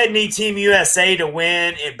to go ahead and need Team USA to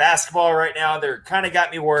win in basketball right now. They're kind of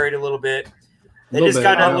got me worried a little bit. They just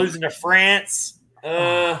got done losing to France.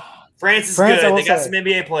 France is good. They got some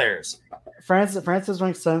NBA players. France is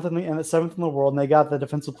ranked seventh in the world, and they got the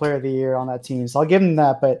Defensive Player of the Year on that team. So I'll give them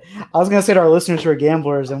that. But I was going to say to our listeners who are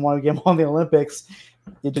gamblers and want to gamble on the Olympics,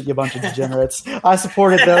 you bunch of degenerates. I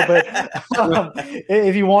support it though, but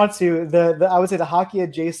if you want to, I would say the hockey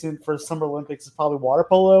adjacent for Summer Olympics is probably water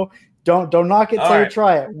polo. Don't knock it till you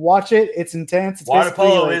try it. Watch it. It's intense. It's water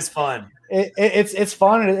polo is fun. It's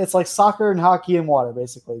fun. It's like soccer and hockey and water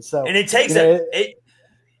basically. So and it takes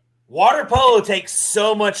water polo takes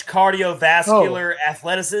so much cardiovascular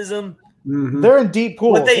athleticism. Mm-hmm. They're in deep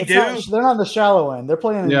pools. What they do? They're not in the shallow end. They're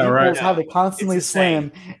playing in deep pools. How they constantly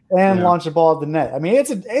swim and launch a ball at the net. I mean,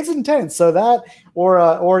 it's intense. So that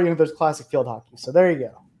or there's classic field hockey. So there you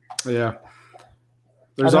go. Yeah.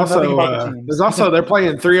 There's also they're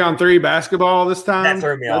playing 3-on-3 basketball this time. That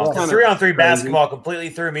threw me off. 3-on-3 basketball completely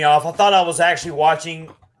threw me off. I thought I was actually watching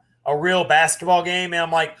a real basketball game, and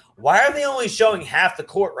I'm like, why are they only showing half the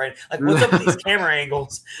court right? Like, what's up with these camera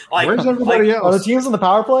angles? Like, where's everybody else? Are the teams on the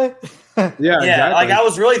power play? Yeah, exactly. Like I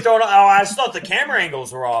was really throwing. I just thought the camera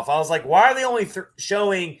angles were off. I was like, why are they only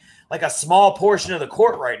showing like a small portion of the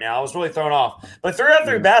court right now? I was really thrown off. But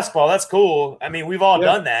 3-on-3 basketball, that's cool. I mean, we've all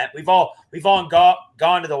done that. We've all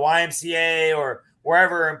gone to the YMCA or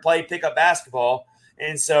wherever and played pickup basketball.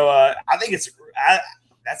 And so I think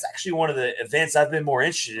that's actually one of the events I've been more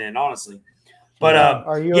interested in, honestly. But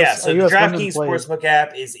so the DraftKings Sportsbook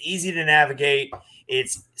app is easy to navigate.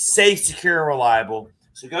 It's safe, secure, and reliable.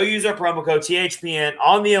 So go use our promo code THPN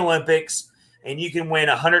on the Olympics, and you can win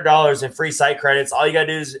 $100 in free site credits. All you got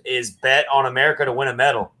to do is bet on America to win a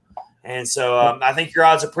medal. And so I think your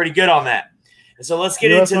odds are pretty good on that. And so let's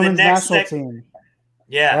get into the next team.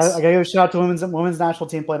 Yes. I got to give a shout out to women's national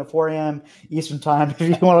team playing at 4 a.m. Eastern time. If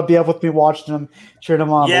you want to be up with me watching them, cheering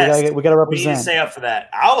them on. Yes. We got to represent. We need to stay up for that.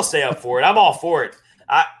 I will stay up for it. I'm all for it.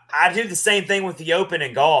 I do the same thing with the Open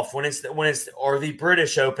in golf when it's or the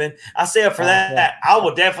British Open. I stay up for that. Yeah. I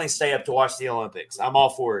will definitely stay up to watch the Olympics. I'm all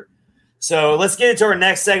for it. So let's get into our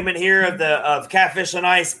next segment here of Catfish on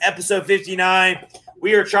Ice, episode 59.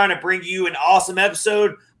 We are trying to bring you an awesome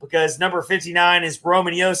episode because number 59 is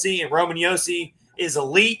Roman Josi, and Roman Josi is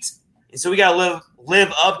elite. And so we got to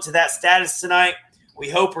live up to that status tonight. We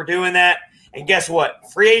hope we're doing that. And guess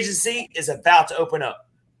what? Free agency is about to open up.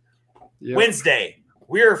 Yep. Wednesday.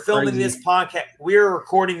 We are filming this podcast. We are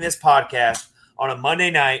recording this podcast on a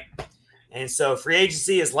Monday night. And so free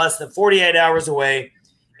agency is less than 48 hours away.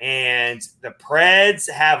 And the Preds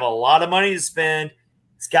have a lot of money to spend.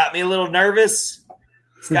 It's got me a little nervous.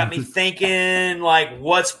 It's got me thinking, like,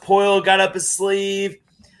 what's Poyle got up his sleeve?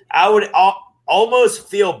 I would almost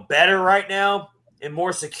feel better right now and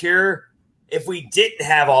more secure if we didn't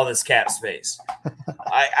have all this cap space.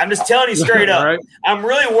 I'm just telling you straight up. Right. I'm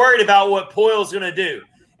really worried about what Poyle's going to do.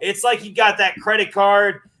 It's like you got that credit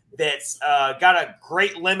card that's got a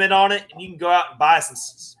great limit on it, and you can go out and buy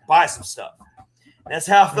some stuff. That's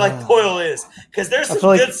how I feel like Poyle is, because there's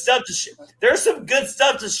some good stuff there's some good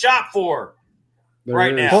stuff to shop for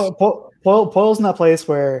right now. Poyle's in that place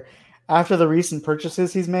where, after the recent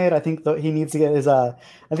purchases he's made, I think he needs to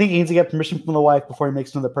get permission from the wife before he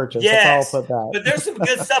makes another purchase. Yes, that's how I'll put that. But there's some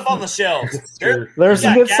good stuff on the shelves. There's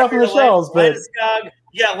some good stuff on the shelves, but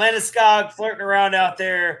you got Landeskog flirting around out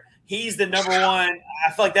there. He's the number one.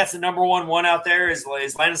 I feel like that's the number one out there is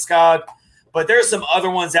Landeskog. But there's some other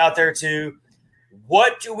ones out there too.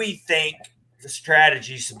 What do we think the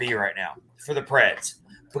strategy should be right now for the Preds?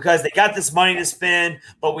 because they got this money to spend,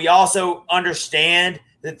 but we also understand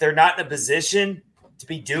that they're not in a position to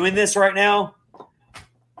be doing this right now.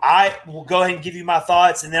 I will go ahead and give you my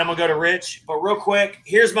thoughts, and then I'm going to go to Rich. But real quick,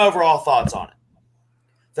 here's my overall thoughts on it.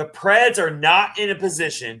 The Preds are not in a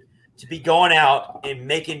position to be going out and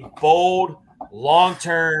making bold,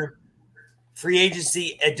 long-term free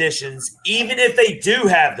agency additions, even if they do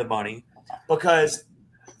have the money, because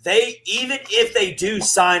even if they do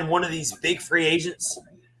sign one of these big free agents,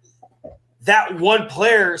 that one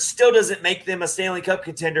player still doesn't make them a Stanley Cup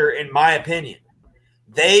contender, in my opinion.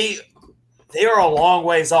 They are a long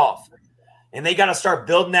ways off, and they got to start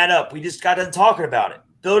building that up. We just got done talking about it,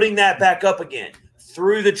 building that back up again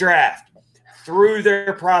through the draft, through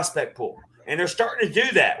their prospect pool, and they're starting to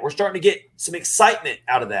do that. We're starting to get some excitement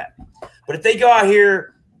out of that. But if they go out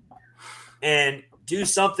here and do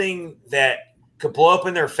something that could blow up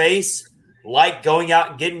in their face, like going out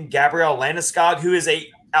and getting Gabriel Landeskog, who is a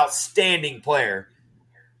outstanding player,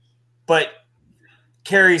 but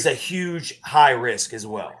carries a huge high risk as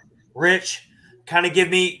well. Rich, kind of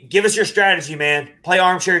give us your strategy, man. Play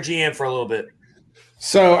armchair GM for a little bit.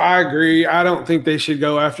 So I agree. I don't think they should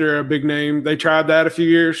go after a big name. They tried that a few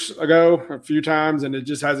years ago, a few times, and it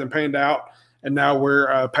just hasn't panned out. And now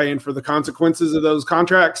we're paying for the consequences of those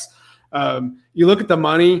contracts. You look at the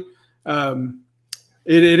money.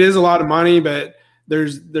 It is a lot of money, but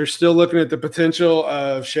they're still looking at the potential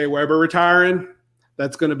of Shea Weber retiring.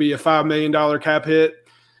 That's going to be a $5 million cap hit.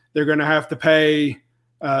 They're going to have to pay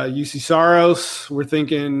UC Saros. What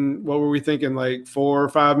were we thinking? Like $4 or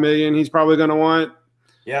 $5 million he's probably going to want.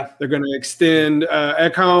 Yeah. They're going to extend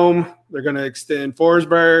Ekholm. They're going to extend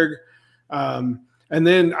Forsberg. And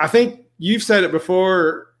then I think you've said it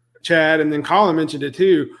before, Chad, and then Colin mentioned it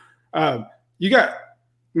too.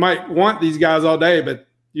 Might want these guys all day, but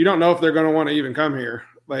you don't know if they're going to want to even come here.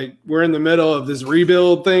 Like, we're in the middle of this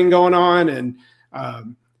rebuild thing going on, and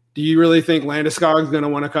do you really think Landeskog is going to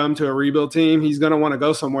want to come to a rebuild team? He's going to want to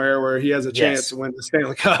go somewhere where he has a chance to win the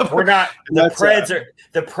Stanley Cup. We're not the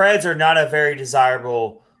Preds are not a very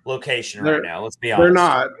desirable location right now. Let's be honest. They're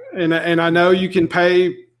not, and I know you can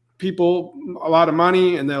pay people a lot of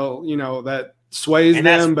money, and they'll that sways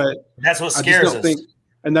them, but that's what scares us.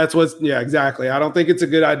 And that's exactly. I don't think it's a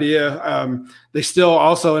good idea. They still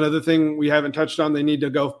also, another thing we haven't touched on, they need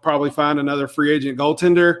to go probably find another free agent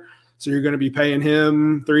goaltender. So you're going to be paying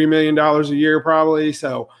him $3 million a year probably.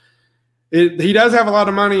 So he does have a lot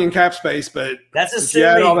of money in cap space, but that's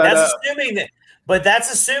assuming that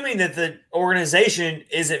the organization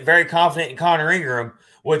isn't very confident in Connor Ingram,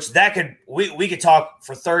 which we could talk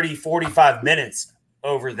for 30, 45 minutes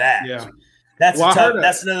over that. Yeah. That's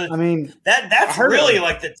another. I mean, that's really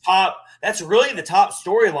like the top. That's really the top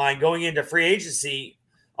storyline going into free agency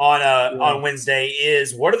on Wednesday.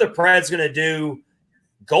 Is what are the Preds going to do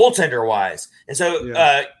goaltender wise? And so,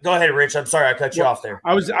 go ahead, Rich. I'm sorry I cut you off there.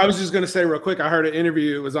 I was just going to say real quick. I heard an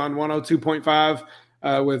interview. It was on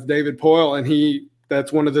 102.5 with David Poyle, and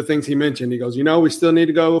that's one of the things he mentioned. He goes, we still need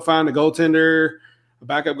to go find a goaltender, a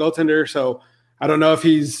backup goaltender. So I don't know if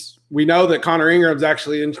we know that Connor Ingram's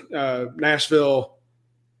actually in Nashville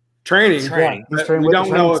training. But we don't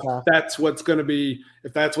know if that's what's going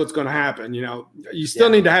to happen. You still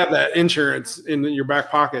need to have that insurance in your back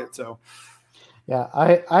pocket. So, yeah,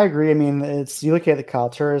 I agree. I mean, you look at the Kyle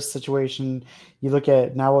Turris situation. You look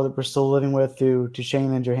at now what we're still living with through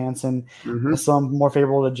Duchesne and Johansson. Mm-hmm. Some more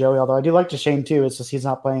favorable to Joey, although I do like Duchesne too. It's just he's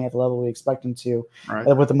not playing at the level we expect him to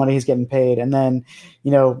with the money he's getting paid. And then,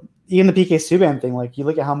 even the PK Subban thing, like you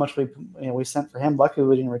look at how much we sent for him. Luckily,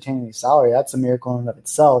 we didn't retain any salary. That's a miracle in and of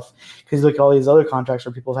itself. Because you look at all these other contracts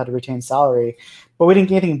where people have had to retain salary, but we didn't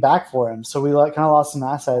get anything back for him. So we kind of lost some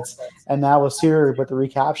assets. And now with Suter, with the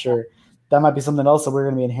recapture, that might be something else that we're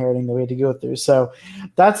going to be inheriting that we had to go through. So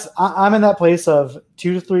I'm in that place of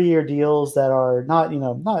 2 to 3 year deals that are not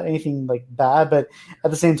anything like bad, but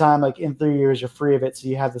at the same time, like in 3 years, you're free of it. So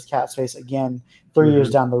you have this cap space again, 3 years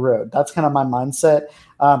down the road. That's kind of my mindset.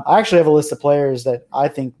 I actually have a list of players that I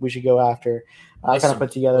think we should go after. I kind of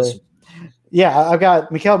put together. Yeah, I've got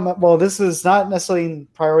Mikhail. Well, this is not necessarily in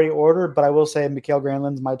priority order, but I will say Mikhail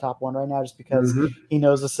Granlund's my top one right now just because he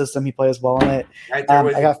knows the system. He plays well in it. Right there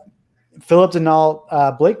with I got Philip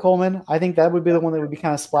Denault, Blake Coleman. I think that would be the one that would be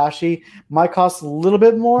kind of splashy. Might cost a little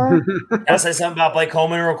bit more. Can I say something about Blake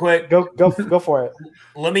Coleman real quick? Go for it.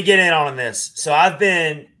 Let me get in on this. So I've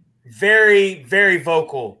been very, very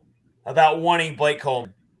vocal about wanting Blake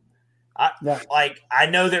Coleman. I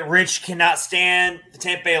know that Rich cannot stand the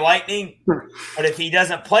Tampa Bay Lightning, but if he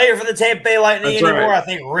doesn't play for the Tampa Bay Lightning anymore, I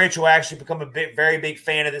think Rich will actually become very big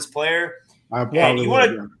fan of this player. And you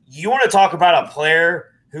want to talk about a player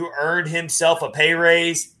who earned himself a pay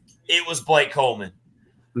raise, it was Blake Coleman.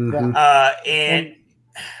 Mm-hmm. And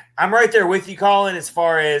I'm right there with you, Colin, as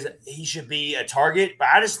far as he should be a target, but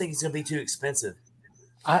I just think he's going to be too expensive.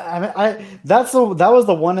 That was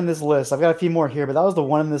the one in this list. I've got a few more here, but that was the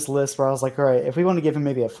one in this list where I was like, all right, if we want to give him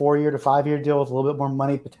maybe a 4-year to 5-year deal with a little bit more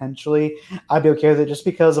money potentially, I'd be okay with it just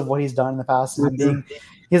because of what he's done in the past. And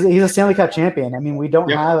he's a Stanley Cup champion. I mean, we don't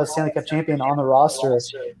have a Stanley Cup champion on the roster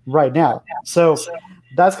right now. So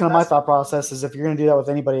that's kind of my thought process is if you're going to do that with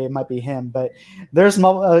anybody, it might be him. But there's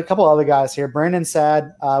a couple other guys here. Brandon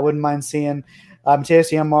Saad, I wouldn't mind seeing.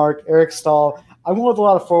 Matthias Janmark, Eric Stahl. I went with a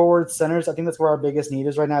lot of forward centers. I think that's where our biggest need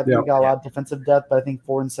is right now. I think we got a lot of defensive depth, but I think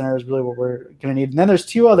forward and center is really what we're going to need. And then there's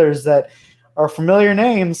two others that are familiar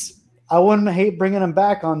names. I wouldn't hate bringing them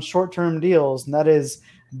back on short-term deals, and that is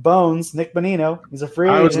Bones, Nick Bonino. He's a free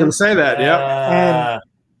agent. I was going to say that, yeah.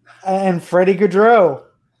 And Freddie Gaudreau,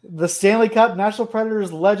 the Stanley Cup Nashville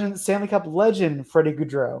Predators legend, Stanley Cup legend, Freddie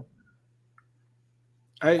Gaudreau.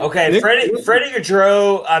 Freddie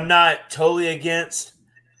Gaudreau, I'm not totally against.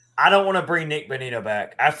 I don't want to bring Nick Bonino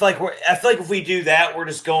back. I feel like if we do that, we're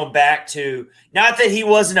just going back to not that he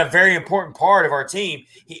wasn't a very important part of our team.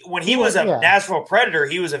 When he was a Nashville Predator,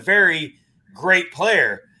 he was a very great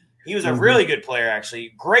player. He was a really good player,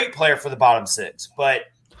 actually, great player for the bottom six. But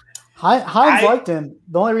Hines liked him.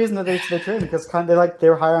 The only reason that they traded him because they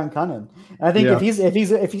were higher on Cunningham. And I think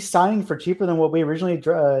if he's signing for cheaper than what we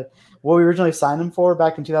originally signed him for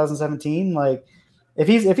back in 2017, like if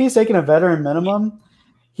he's taking a veteran minimum.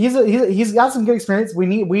 He's got some good experience. We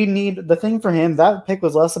need the thing for him. That pick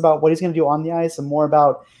was less about what he's going to do on the ice and more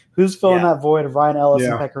about who's filling that void of Ryan Ellis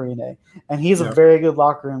and Pecorine. And he's a very good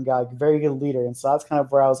locker room guy, very good leader. And so that's kind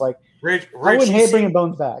of where I was like, Rich, I wouldn't hate bringing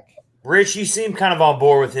Bones back. Rich, you seem kind of on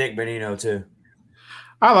board with Nick Bonino too.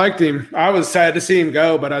 I liked him. I was sad to see him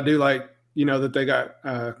go, but I do like that they got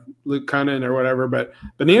Luke Cunningham or whatever. But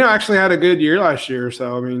Bonino actually had a good year last year,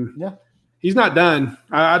 so I mean, he's not done.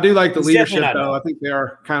 I do like the leadership, though. I think they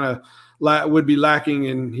are kind of would be lacking,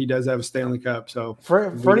 and he does have a Stanley Cup. So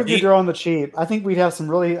Freddie Gaudreau on the cheap. I think we'd have some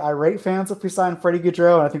really irate fans if we signed Freddie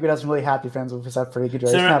Gaudreau, and I think we'd have some really happy fans if we signed Freddie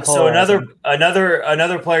Gaudreau. So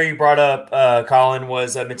another player you brought up, Colin,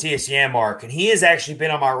 was Matthias Janmark, and he has actually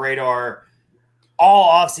been on my radar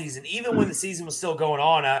all offseason, even when the season was still going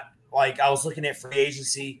on. I was looking at free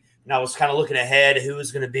agency, and I was kind of looking ahead at who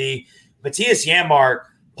was going to be. Matthias Janmark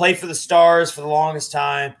played for the Stars for the longest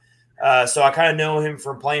time, so I kind of know him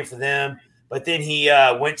from playing for them. But then he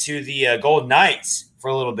went to the Golden Knights for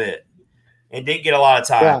a little bit and didn't get a lot of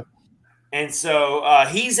time. Yeah. And so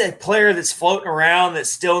he's a player that's floating around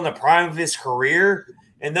that's still in the prime of his career.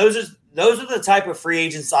 And those are the type of free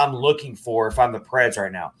agents I'm looking for if I'm the Preds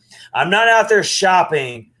right now. I'm not out there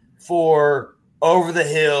shopping for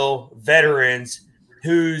over-the-hill veterans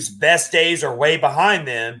whose best days are way behind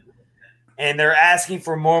them, and they're asking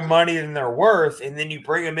for more money than they're worth, and then you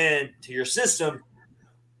bring them in to your system,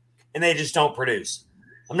 and they just don't produce.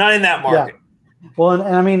 I'm not in that market. Yeah. Well,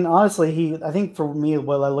 and I mean, honestly, I think for me,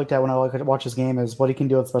 what I looked at when I watched his game is what he can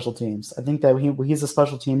do with special teams. I think that he's a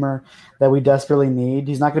special teamer that we desperately need.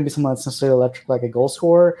 He's not going to be someone that's necessarily electric like a goal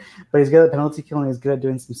scorer, but he's good at penalty killing. He's good at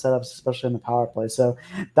doing some setups, especially in the power play. So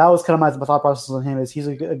that was kind of my thought process on him. Is he's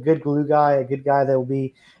a good glue guy, a good guy that will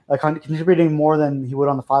be contributing more than he would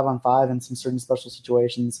on the 5-on-5 in some certain special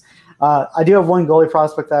situations. I do have one goalie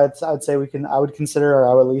prospect that I would say I would consider, or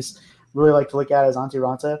I would at least really like to look at, is Antti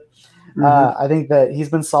Ranta. I think that he's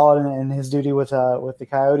been solid in his duty with the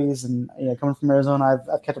Coyotes, and coming from Arizona,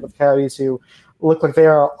 I've kept up with the Coyotes, who look like they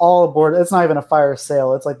are all aboard. It's not even a fire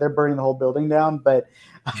sale; it's like they're burning the whole building down. But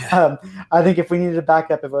I think if we needed a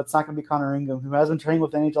backup, if it's not going to be Connor Ingham, who has been training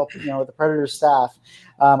with the NHL, with the Predators staff,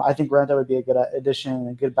 I think Ranta would be a good addition and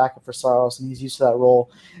a good backup for Saros, and he's used to that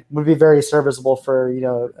role. Would be very serviceable for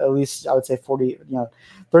at least I would say 30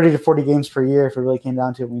 to 40 games per year if it really came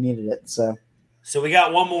down to it. We needed it. So we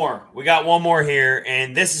got one more. We got one more here,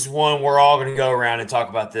 and this is one we're all going to go around and talk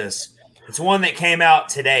about this. It's one that came out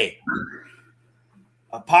today.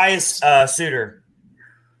 Pius Suter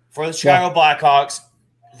for the Chicago Blackhawks.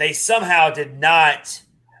 They somehow did not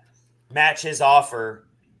match his offer.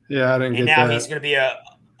 Yeah, I didn't get that. And now he's going to be an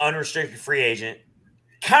unrestricted free agent.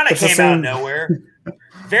 Kind of came out of nowhere.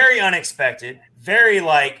 Very unexpected. Very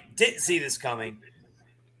didn't see this coming.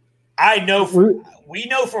 We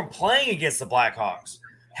know from playing against the Blackhawks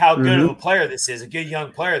how good of a player this is, a good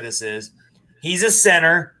young player this is. He's a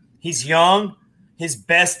center. He's young. His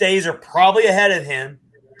best days are probably ahead of him.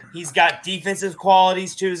 He's got defensive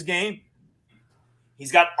qualities to his game.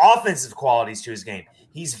 He's got offensive qualities to his game.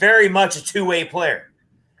 He's very much a two-way player.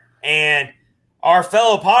 And our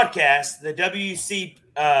fellow podcast, the WC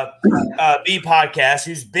B podcast,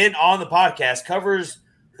 who's been on the podcast, covers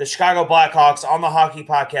the Chicago Blackhawks on the Hockey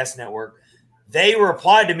Podcast Network. They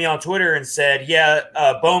replied to me on Twitter and said,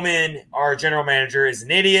 Bowman, our general manager, is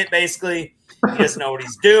an idiot, basically. He doesn't know what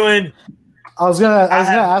he's doing. I was gonna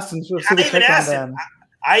ask him.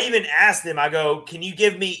 I even asked them, I go, can you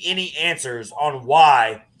give me any answers on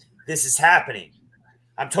why this is happening?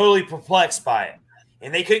 I'm totally perplexed by it.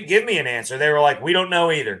 And they couldn't give me an answer. They were like, we don't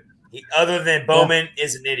know either. Other than Bowman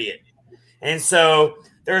is an idiot. And so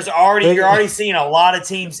you're already seeing a lot of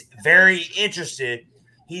teams very interested.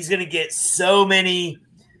 He's going to get so many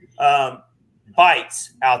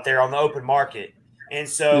bites out there on the open market. And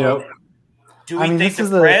so do we think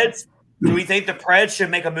the Preds should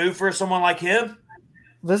make a move for someone like him?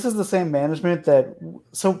 This is the same management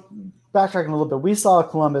so backtracking a little bit, we saw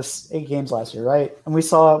Columbus 8 games last year, right? And we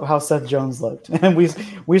saw how Seth Jones looked. And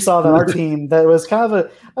we saw that our team that was kind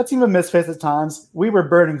of a team of misfits at times, we were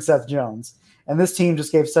burning Seth Jones. And this team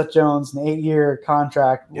just gave Seth Jones an 8-year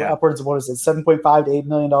contract, upwards of $7.5 to $8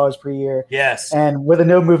 million per year. Yes. And with a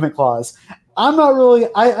no movement clause. I'm not really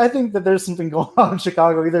I think that there's something going on in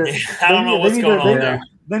Chicago. Either I don't know what's going on there.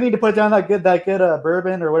 They need to put down that good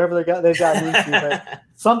bourbon or whatever they've got into. But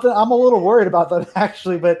something I'm a little worried about that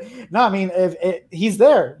actually. But no, I mean if he's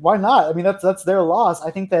there, why not? I mean that's their loss.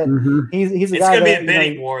 I think that he's a guy. It's going to be a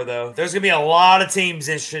bidding war though. There's going to be a lot of teams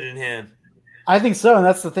interested in him. I think so, and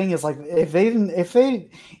that's the thing is like if they didn't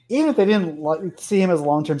see him as a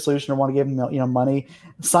long-term solution or want to give him money,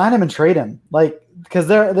 sign him and trade him because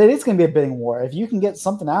it is going to be a bidding war. If you can get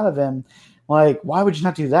something out of him. Like, why would you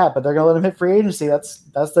not do that? But they're going to let him hit free agency.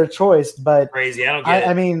 That's their choice. But crazy. I don't get it.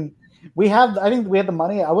 I mean, I think we have the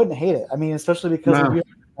money. I wouldn't hate it. I mean, especially because we have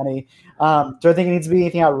money. Do I think it needs to be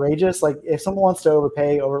anything outrageous? Like, if someone wants to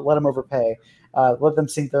overpay, let them overpay. Let them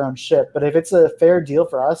sink their own ship. But if it's a fair deal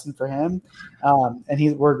for us and for him,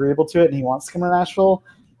 and we're agreeable to it, and he wants to come to Nashville,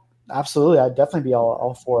 absolutely, I'd definitely be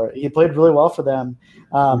all for it. He played really well for them.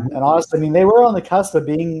 And honestly, I mean, they were on the cusp of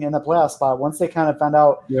being in the playoff spot. Once they kind of found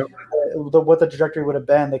out what the trajectory would have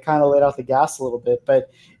been, they kind of laid off the gas a little bit. But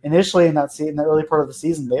initially in that early part of the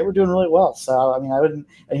season, they were doing really well. So, I mean,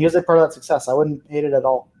 and he was a part of that success. I wouldn't hate it at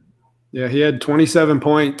all. Yeah, he had 27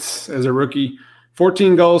 points as a rookie,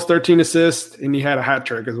 14 goals, 13 assists, and he had a hat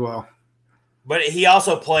trick as well. But he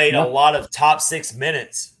also played a lot of top 6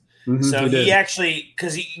 minutes. So he actually –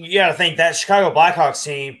 because you got to think that Chicago Blackhawks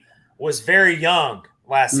team was very young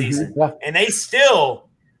last season. Yeah. And they still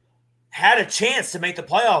had a chance to make the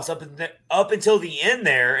playoffs up until the end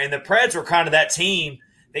there. And the Preds were kind of that team.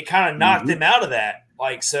 They kind of knocked them out of that.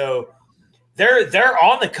 So they're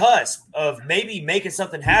on the cusp of maybe making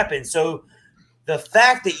something happen. So the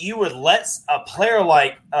fact that you would let a player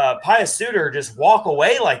like Pius Suter just walk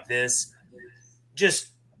away like this just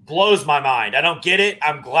blows my mind. I don't get it.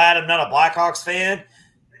 I'm glad I'm not a Blackhawks fan.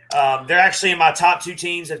 They're actually in my top 2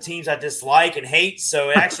 teams of teams I dislike and hate, so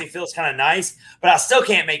it actually feels kind of nice, but I still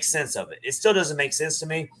can't make sense of it. It still doesn't make sense to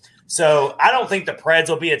me. So I don't think the Preds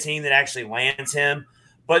will be a team that actually lands him,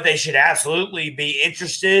 but they should absolutely be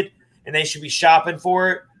interested, and they should be shopping for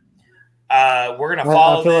it. We're going to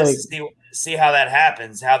follow this and see how that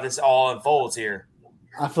happens, how this all unfolds here.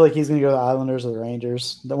 I feel like he's going to go to the Islanders or the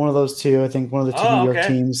Rangers. One of those two, I think one of the two New York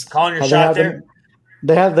teams. Calling your shot there?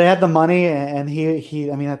 They had the money, and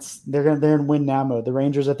he. I mean, they're in win now mode. The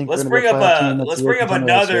Rangers, I think. Let's bring up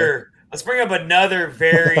another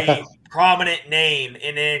very prominent name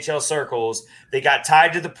in NHL circles. They got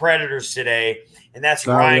tied to the Predators today, and that's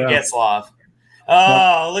Ryan Getzlaf.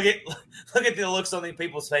 Oh, look at the looks on the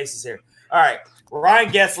people's faces here. All right,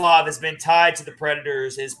 Ryan Getzlaf has been tied to the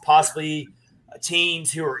Predators as possibly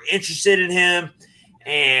teams who are interested in him,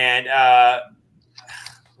 and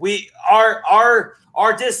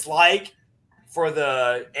our dislike for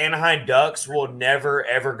the Anaheim Ducks will never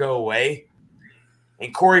ever go away,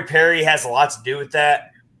 and Corey Perry has a lot to do with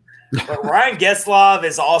that. But Ryan Getzlaf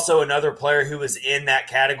is also another player who was in that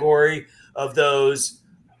category of those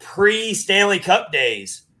pre-Stanley Cup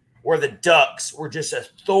days where the Ducks were just a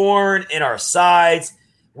thorn in our sides.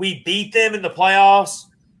 We beat them in the playoffs.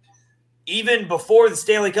 Even before the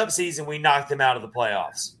Stanley Cup season, we knocked them out of the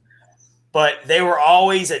playoffs. But they were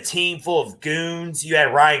always a team full of goons. You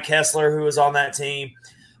had Ryan Kessler, who was on that team.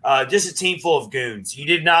 Just a team full of goons. You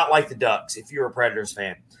did not like the Ducks if you were a Predators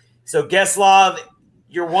fan. So Getzlaf,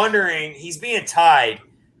 you're wondering, he's being tied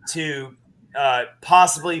to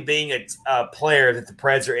possibly being a player that the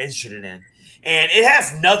Preds are interested in. And it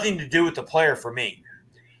has nothing to do with the player for me.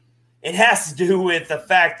 It has to do with the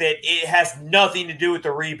fact that it has nothing to do with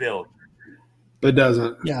the rebuild. It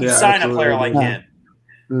doesn't. Yeah, sign a player like him.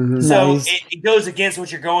 Mm-hmm. So it goes against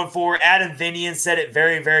what you're going for. Adam Vinian said it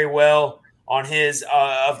very, very well on his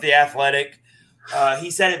of The Athletic. He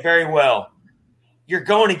said it very well. You're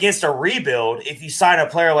going against a rebuild if you sign a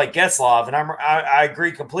player like Getzlaf, and I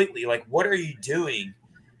agree completely. Like, what are you doing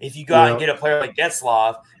if you go out and get a player like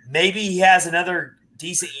Getzlaf? Maybe he has another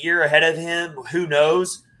decent year ahead of him. Who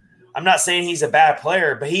knows? I'm not saying he's a bad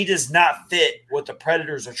player, but he does not fit what the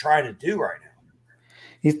Predators are trying to do right now.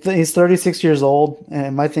 He's 36 years old,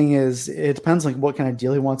 and my thing is, it depends like what kind of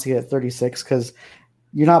deal he wants to get at 36. Because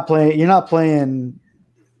you're not playing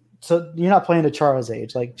to Chara's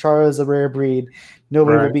age. Like, Chara is a rare breed.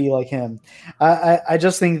 Nobody will be like him. I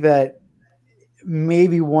just think that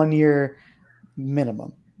maybe 1 year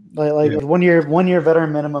minimum, like 1 year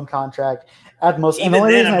veteran minimum contract at most. Even and the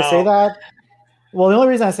only reason I say that. Well, the only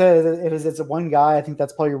reason I say it is it's one guy. I think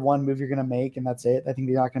that's probably your one move you're going to make, and that's it. I think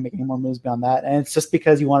you're not going to make any more moves beyond that. And it's just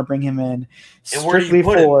because you want to bring him in strictly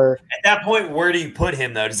for. At that point, where do you put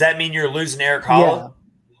him though? Does that mean you're losing Eric Holla? Yeah.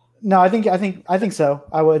 No, I think so.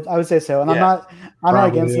 I would say so. And I'm not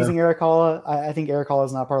against using Eric Holla. I think Eric Holla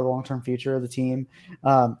is not part of the long-term future of the team.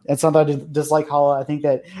 It's not that I dislike Holla. I think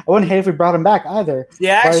that I wouldn't hate if we brought him back either.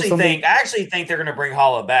 Yeah, I actually think they're going to bring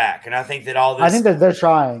Holla back, and I think that all this. I think that they're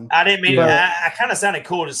trying. I didn't mean. I kind of sounded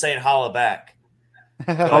cool just saying Holla back.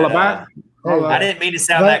 Holla back. I didn't mean to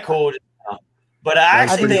sound that cool, but I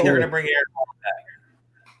actually think they're going to bring Eric Holla back.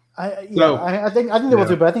 I think they will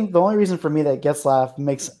too, but I think the only reason for me that Getzlaf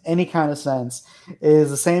makes any kind of sense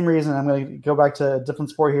is the same reason. I'm going to go back to a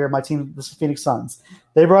different sport here. My team, the Phoenix Suns,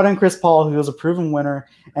 they brought in Chris Paul, who was a proven winner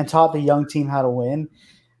and taught the young team how to win.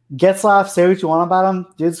 Getzlaf, say what you want about him,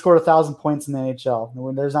 dude scored 1,000 points in the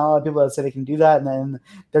NHL. There's not a lot of people that say they can do that, and then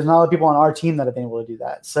there's not a lot of people on our team that have been able to do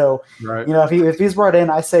that. So, if he's brought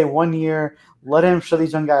in, I say 1 year, let him show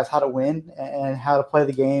these young guys how to win and how to play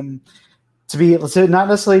the game. To not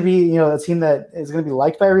necessarily be, a team that is going to be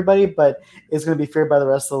liked by everybody, but is going to be feared by the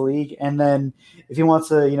rest of the league. And then if he wants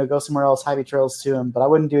to, go somewhere else, happy trails to him. But I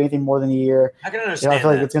wouldn't do anything more than a year. I can understand. I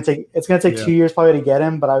feel like it's going to take 2 years probably to get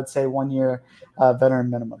him, but I would say 1 year veteran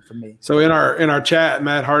minimum for me. So in our chat,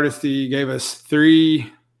 Matt Hardesty gave us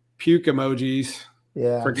 3 puke emojis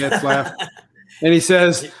for Getzlaf. And he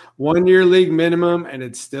says 1 year league minimum, and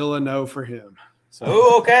it's still a no for him. So.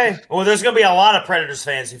 Oh, okay. Well, there's going to be a lot of Predators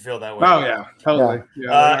fans who feel that way. Oh, yeah. Totally.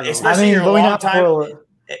 Yeah. Especially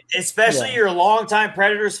your longtime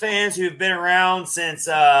Predators fans who've been around since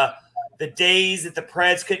the days that the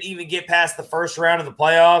Preds couldn't even get past the first round of the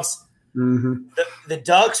playoffs. Mm-hmm. The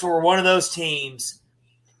Ducks were one of those teams.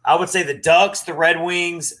 I would say the Ducks, the Red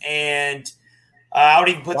Wings, and I would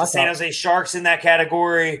even put the San Jose Sharks in that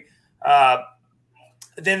category.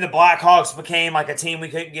 Then the Blackhawks became like a team we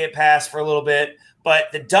couldn't get past for a little bit.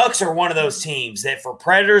 But the Ducks are one of those teams that for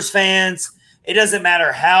Predators fans, it doesn't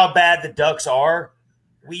matter how bad the Ducks are,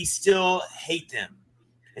 we still hate them.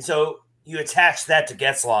 And so you attach that to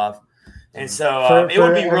Getzlaf. And so it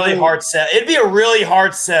would be really hard sell. It'd be a really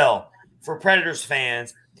hard sell for Predators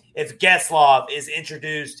fans if Getzlaf is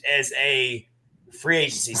introduced as a free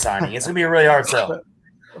agency signing. It's going to be a really hard sell.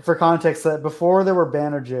 For context, that before there were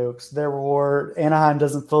banner jokes, there were Anaheim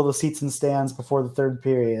doesn't fill the seats and stands before the third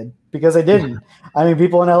period because they didn't. I mean,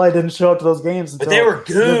 people in LA didn't show up to those games until but they were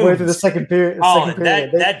goons. Way through the second period.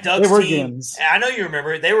 That Ducks team. Goons. I know you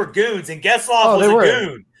remember it. They were goons, and Getzlaf was a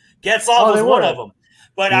goon. Getzlaf was one of them.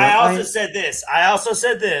 But I also said this.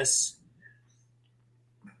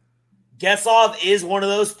 Getzlaf is one of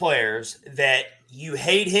those players that you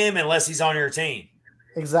hate him unless he's on your team.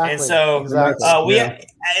 Exactly. And so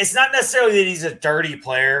it's not necessarily that he's a dirty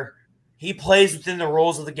player. He plays within the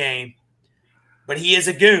rules of the game, but he is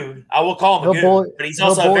a goon. I will call him a goon, but he's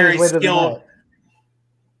also very skilled.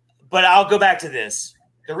 But I'll go back to this.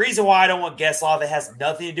 The reason why I don't want Getzlaf, it has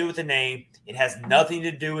nothing to do with the name. It has nothing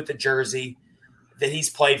to do with the jersey that he's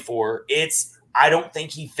played for. I don't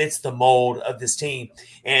think he fits the mold of this team.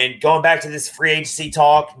 And going back to this free agency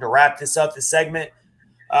talk, to wrap this up, this segment,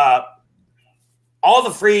 all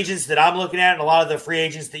the free agents that I'm looking at and a lot of the free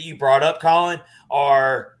agents that you brought up, Colin,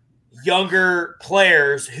 are younger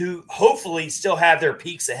players who hopefully still have their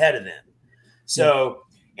peaks ahead of them. So,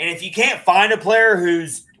 and if you can't find a player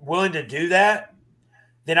who's willing to do that,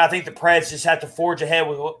 then I think the Preds just have to forge ahead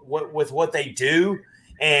with what they do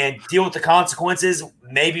and deal with the consequences.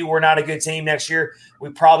 Maybe we're not a good team next year.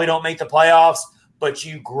 We probably don't make the playoffs, but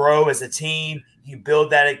you grow as a team. You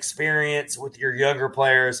build that experience with your younger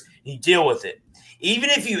players. You deal with it.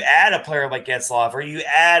 Even if you add a player like Getzlaf or you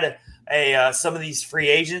add some of these free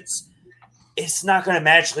agents, it's not going to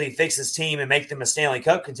magically fix this team and make them a Stanley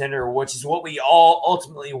Cup contender, which is what we all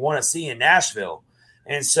ultimately want to see in Nashville.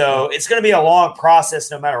 And so it's going to be a long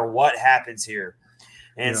process no matter what happens here.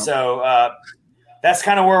 And so that's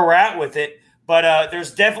kind of where we're at with it. But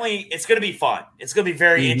there's definitely – it's going to be fun. It's going to be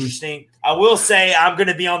very interesting. I will say I'm going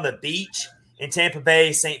to be on the beach in Tampa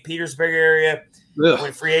Bay, St. Petersburg area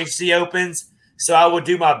when free agency opens. So I will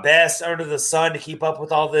do my best under the sun to keep up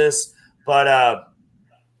with all this. But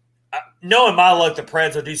knowing my luck, the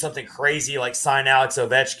Preds will do something crazy like sign Alex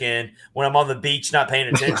Ovechkin when I'm on the beach not paying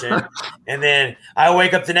attention. And then I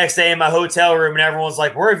wake up the next day in my hotel room and everyone's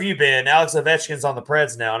like, where have you been? Alex Ovechkin's on the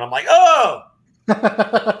Preds now. And I'm like, oh!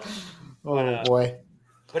 Boy.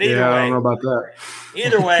 But either way, I don't know about that.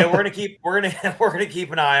 Either way, we're gonna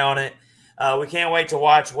keep an eye on it. We can't wait to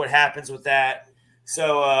watch what happens with that.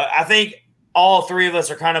 So I think all three of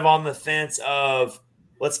us are kind of on the fence of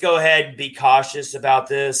let's go ahead and be cautious about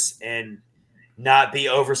this and not be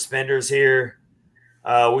overspenders here.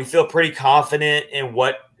 We feel pretty confident in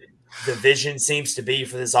what the vision seems to be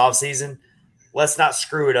for this offseason. Let's not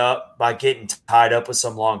screw it up by getting tied up with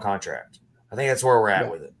some long contract. I think that's where we're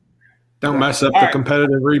at with it. Don't mess up the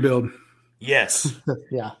competitive rebuild. Yes.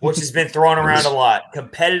 Yeah. Which has been thrown around a lot.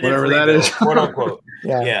 Competitive whatever rebuild, that is. quote unquote.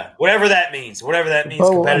 Yeah. Whatever that means.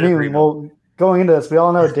 Competitive rebuild. Well, going into this, we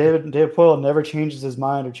all know David Poyle never changes his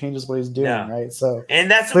mind or changes what he's doing, right? So,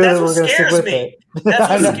 and that's what scares me.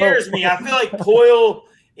 That's what scares me. I feel like Poyle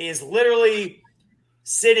is literally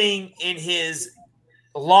sitting in his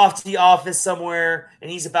lofty office somewhere,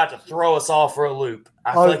 and he's about to throw us all for a loop.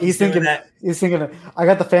 I feel like he's thinking that. He's thinking, I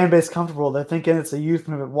got the fan base comfortable. They're thinking it's a youth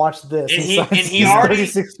movement. Watch this. And he already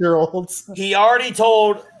 36-year-olds. He already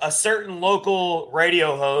told a certain local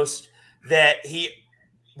radio host that he,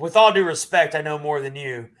 with all due respect, I know more than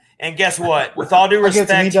you. And guess what? With all due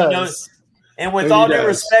respect, he knows. And with all due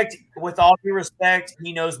respect,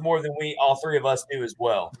 he knows more than all three of us do as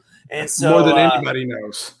well. And so more than anybody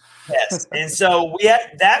knows. Yes, and so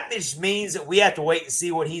that just means that we have to wait and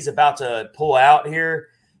see what he's about to pull out here.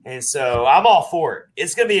 And so I'm all for it.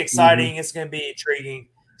 It's going to be exciting. It's going to be intriguing.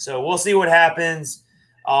 So we'll see what happens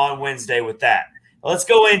on Wednesday with that. Let's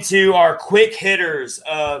go into our quick hitters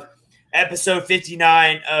of episode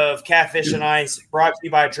 59 of Catfish and Ice, brought to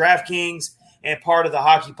you by DraftKings and part of the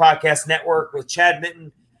Hockey Podcast Network with Chad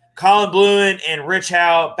Mitten, Colin Bluen, and Rich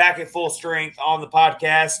Howe back at full strength on the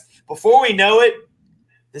podcast. Before we know it,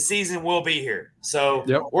 the season will be here. So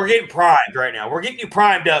we're getting primed right now. We're getting you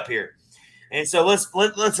primed up here. And so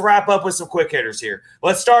let's wrap up with some quick hitters here.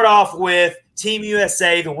 Let's start off with Team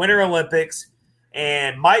USA, the Winter Olympics,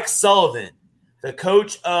 and Mike Sullivan, the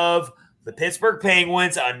coach of the Pittsburgh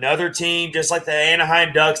Penguins, another team just like the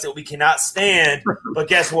Anaheim Ducks that we cannot stand. But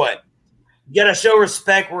guess what? You got to show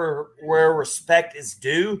respect where respect is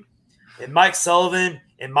due. And Mike Sullivan,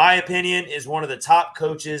 in my opinion, is one of the top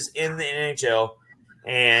coaches in the NHL.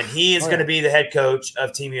 And he is going to be the head coach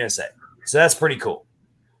of Team USA. So that's pretty cool.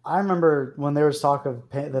 I remember when there was talk of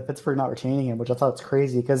the Pittsburgh not retaining him, which I thought was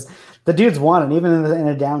crazy because the dude's won. And even in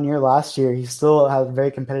a down year last year, he still has a very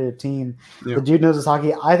competitive team. Yeah. The dude knows his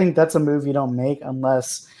hockey. I think that's a move you don't make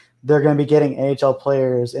unless they're going to be getting NHL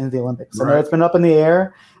players into the Olympics. I know it's been up in the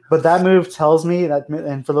air, but that move tells me that,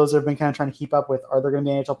 and for those that have been kind of trying to keep up with, are there going to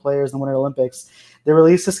be NHL players in the Winter Olympics? They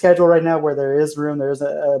released a schedule right now where there is room. There is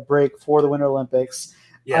a break for the Winter Olympics.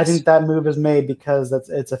 Yes. I think that move is made because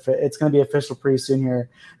it's going to be official pretty soon here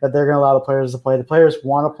that they're going to allow the players to play. The players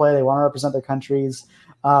want to play. They want to represent their countries.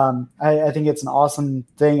 I think it's an awesome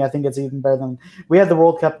thing. I think it's even better than we had the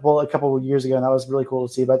World Cup a couple of years ago, and that was really cool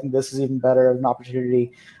to see. But I think this is even better of an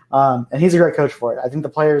opportunity. And he's a great coach for it. I think the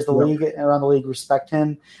players, the league around the league respect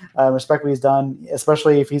him, respect what he's done,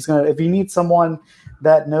 especially if he needs someone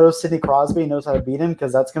that knows Sidney Crosby, knows how to beat him,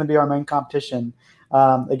 because that's going to be our main competition.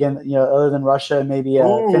 Again, other than Russia and maybe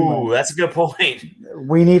Finland. That's a good point.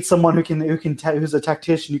 We need someone who's a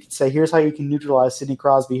tactician. You can say, here's how you can neutralize Sidney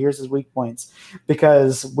Crosby. Here's his weak points,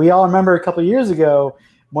 because we all remember a couple of years ago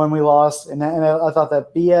when we lost, and I thought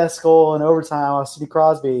that BS goal in overtime on Sidney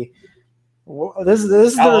Crosby. This is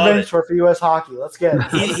the revenge tour for U.S. hockey. Let's get it.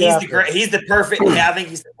 He's the perfect. I think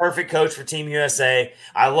he's the perfect coach for Team USA.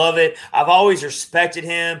 I love it. I've always respected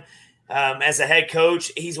him as a head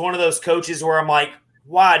coach. He's one of those coaches where I'm like,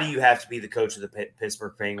 why do you have to be the coach of the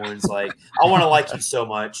Pittsburgh Penguins? Like, I want to like you so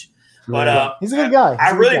much. But he's a good guy. I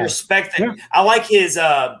really respect that. Yeah. I like his.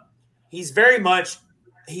 He's very much.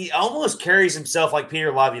 He almost carries himself like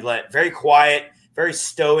Peter Laviolette. Very quiet, very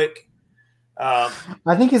stoic. I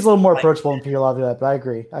think he's a little more approachable than Peter Laviolette, but I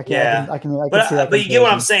agree. I can see that. But you get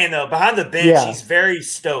what I'm saying, though. Behind the bench, he's very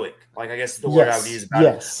stoic. Like, I guess is the word I would use about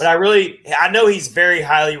it. But I know he's very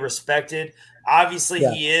highly respected. Obviously,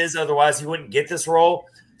 he is. Otherwise, he wouldn't get this role.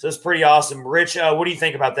 So it's pretty awesome. Rich, what do you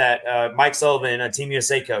think about that? Mike Sullivan, a Team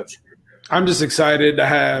USA coach. I'm just excited to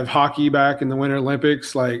have hockey back in the Winter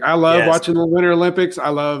Olympics. Like, I love watching the Winter Olympics. I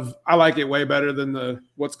like it way better than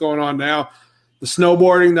what's going on now. The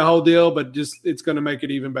snowboarding, the whole deal, but just it's going to make it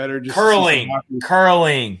even better. Just curling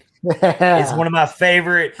is one of my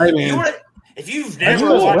favorite. Hey, man. If you've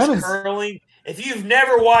never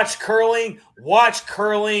watched curling, watch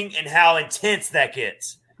curling and how intense that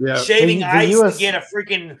gets. Yeah. Shaving ice to get a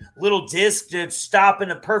freaking little disc to stop in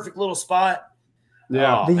a perfect little spot.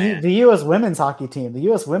 Yeah. The U.S. women's hockey team. The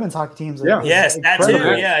U.S. women's hockey teams. Yes, that too.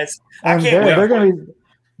 Yeah, they're going to be.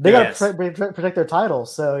 They got to protect their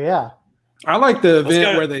titles. So yeah. I like the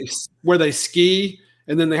event where they ski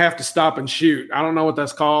and then they have to stop and shoot. I don't know what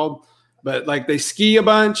that's called, but like they ski a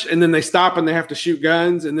bunch and then they stop and they have to shoot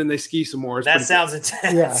guns and then they ski some more. That sounds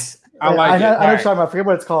intense. Yeah. I like it. I forget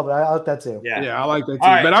what it's called, but I like that too. Yeah, I like that too.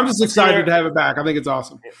 Right. But I'm just excited to have it back. I think it's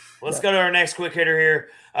awesome. Let's go to our next quick hitter here.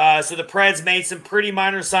 So the Preds made some pretty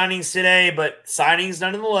minor signings today, but signings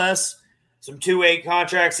nonetheless. Some 2-way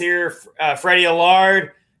contracts here. Freddie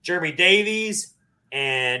Allard, Jeremy Davies,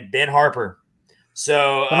 and Ben Harper.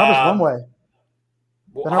 So Ben Harper's one way.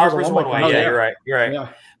 Harper's one way. Yeah, you're right. Yeah.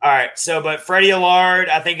 All right. So, but Freddie Allard,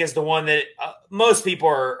 I think, is the one that most people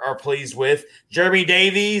are pleased with. Jeremy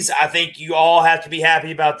Davies, I think you all have to be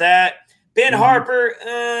happy about that. Ben Harper,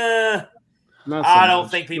 I don't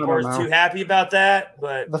think people are too happy about that.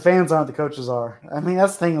 But the fans aren't. The coaches are. I mean,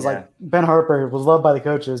 that's the thing is like Ben Harper was loved by the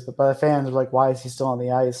coaches, but by the fans are like, why is he still on the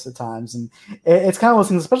ice at times? And it's kind of those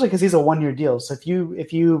things, especially because he's a 1-year deal. So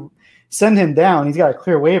if you send him down, he's got to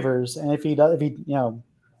clear waivers, and if he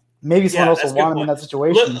maybe someone else will want him in that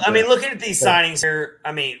situation. Looking at these signings here,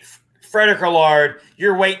 Frederick Allard,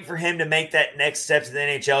 you're waiting for him to make that next step to the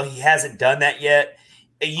NHL. He hasn't done that yet.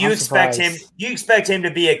 You expect him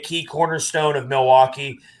to be a key cornerstone of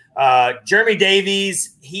Milwaukee. Jeremy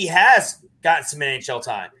Davies, he has gotten some NHL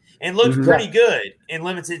time and looked pretty good in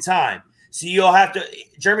limited time. So you'll have to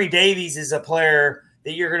 – Jeremy Davies is a player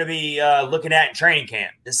that you're going to be looking at in training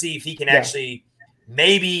camp to see if he can actually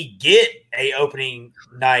maybe get a opening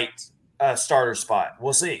night starter spot.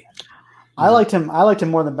 We'll see. I liked him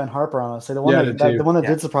more than Ben Harper, honestly. The one that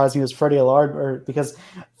did surprise me was Freddie Allard, because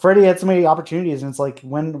Freddie had so many opportunities, and it's like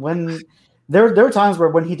when there were times where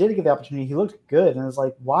when he did get the opportunity, he looked good, and it's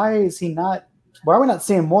like, why are we not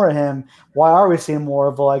seeing more of him? Why are we seeing more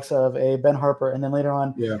of the likes of a Ben Harper, and then later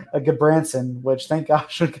on a Goodbranson, which thank God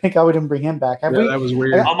we didn't bring him back. That was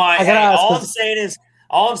weird.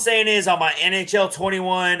 All I'm saying is on my NHL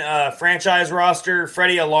 21 franchise roster,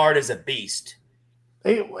 Freddie Allard is a beast.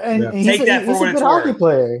 He's a good hockey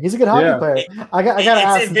player. He's a good hockey player. I got to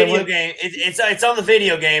ask. It's on the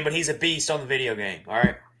video game, but he's a beast on the video game. All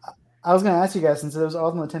right. I was going to ask you guys, since it was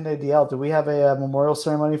on the 10-day DL, do we have a memorial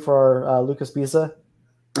ceremony for Lucas Pisa?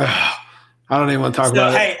 I don't even want to talk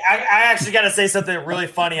about it. Hey, I actually got to say something really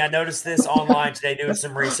funny. I noticed this online today doing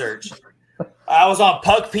some research. I was on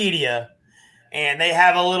Puckpedia, and they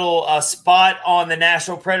have a little spot on the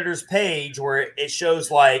Nashville Predators page where it shows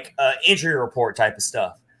like injury report type of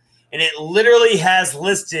stuff. And it literally has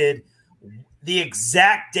listed the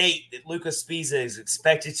exact date that Lucas Pisa is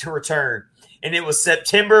expected to return. And it was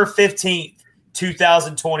September 15th,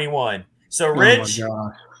 2021. So, Rich,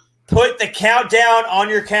 put the countdown on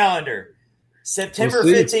your calendar. September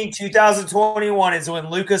 15th, 2021 is when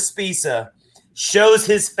Lucas Pisa shows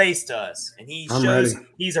his face to us. And he shows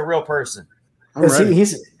he's a real person.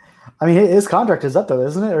 His contract is up though,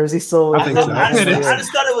 isn't it? Or is he still? I think so. I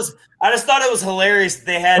just thought it was hilarious that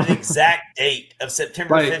they had the exact date of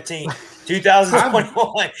September 15th,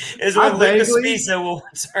 2021 is when Lucas Pisa will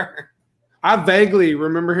return. I vaguely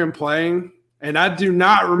remember him playing, and I do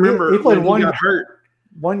not remember he played when he got hurt.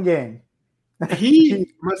 One game.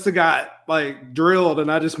 He must have got drilled, and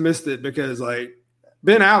I just missed it because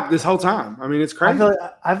been out this whole time. I mean, it's crazy.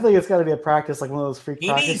 I feel like it's got to be a practice, like one of those freak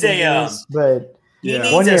practices.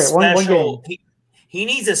 He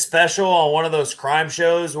needs a special on one of those crime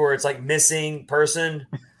shows where it's like missing person,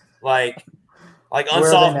 like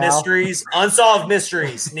Unsolved Mysteries. Unsolved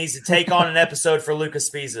Mysteries needs to take on an episode for Lucas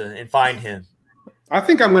Pisa and find him. I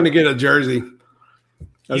think I'm going to get a jersey.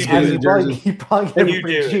 You probably get it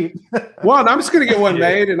pretty cheap. Well, I'm just going to get one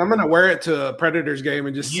made, and I'm going to wear it to a Predators game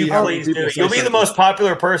and just see how many people You'll be the most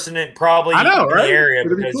popular person in the area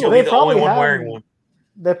because you'll be the only one wearing one.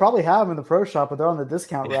 They probably have them in the pro shop, but they're on the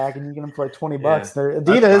discount rack, and you get them for $20. They're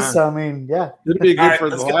Adidas, so I mean, it'll be good for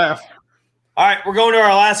the laugh. All right, we're going to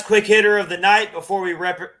our last quick hitter of the night before we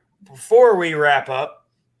wrap up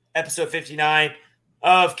episode 59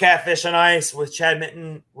 of Catfish on Ice with Chad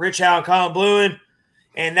Minton, Rich Howe, and Colin Bluen.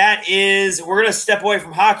 And that is, we're going to step away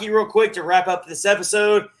from hockey real quick to wrap up this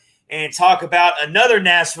episode and talk about another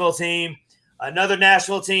Nashville team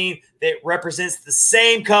that represents the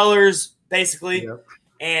same colors, basically. Yep.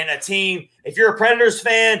 And a team, if you're a Predators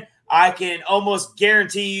fan, I can almost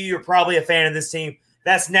guarantee you're probably a fan of this team.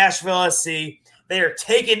 That's Nashville SC. They are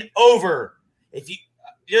taking over.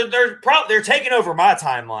 They're taking over my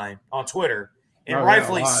timeline on Twitter, and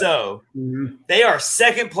rightfully so. Mm-hmm. They are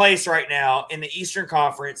second place right now in the Eastern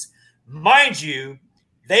Conference. Mind you,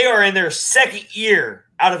 they are in their second year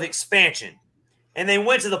out of expansion, and they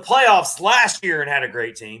went to the playoffs last year and had a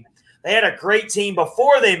great team. They had a great team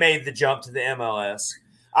before they made the jump to the MLS.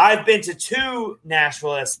 I've been to 2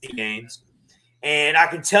 Nashville SC games, and I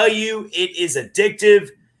can tell you it is addictive.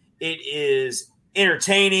 It is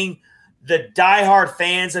entertaining. The diehard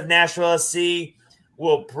fans of Nashville SC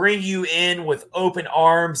will bring you in with open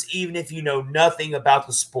arms, even if you know nothing about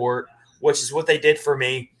the sport, which is what they did for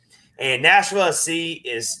me. And Nashville SC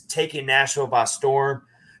is taking Nashville by storm.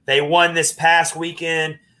 They won this past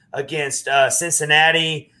weekend against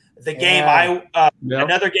Cincinnati. The game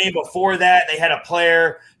another game before that, they had a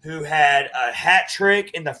player who had a hat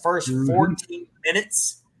trick in the first 14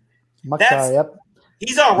 minutes.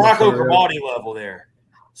 He's on Rocco Grimaldi level there.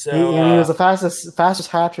 So he was the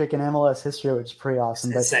fastest hat trick in MLS history, which is pretty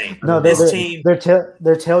awesome. Insane. But no, their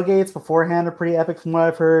tailgates beforehand are pretty epic from what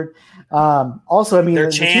I've heard. Also, I mean,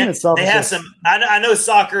 their chants. They have some. I know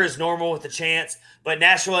soccer is normal with the chants, but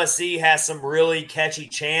Nashville SC has some really catchy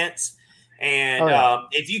chants. And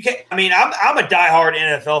if you can, I mean, I'm a diehard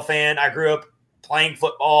NFL fan. I grew up playing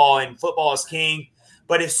football, and football is king.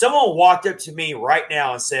 But if someone walked up to me right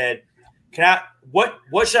now and said,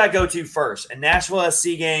 what should I go to first, a Nashville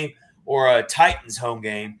SC game or a Titans home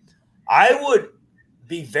game? I would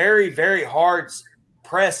be very, very hard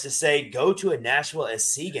pressed to say go to a Nashville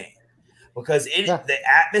SC game because the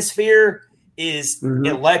atmosphere is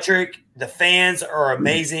electric. The fans are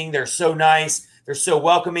amazing. They're so nice. They're so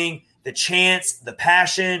welcoming. The chants, the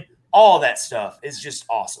passion, all that stuff is just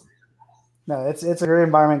awesome. No, it's a great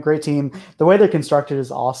environment, great team. The way they're constructed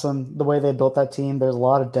is awesome. The way they built that team, there's a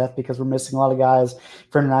lot of depth because we're missing a lot of guys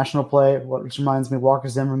for international play, which reminds me, Walker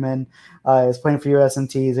Zimmerman is playing for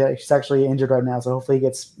USMT. He's actually injured right now, so hopefully he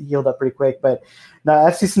gets healed up pretty quick. But no,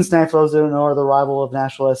 FC Cincinnati, for those who don't know, are the rival of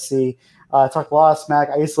Nashville SC. I talked a lot of smack.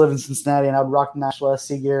 I used to live in Cincinnati, and I would rock the Nashville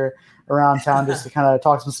SC gear around town just to kind of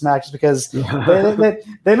talk some smack, just because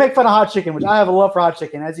they make fun of hot chicken, which I have a love for hot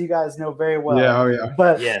chicken, as you guys know very well. Yeah.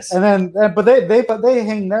 But yes, but they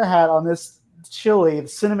hang their hat on this chili,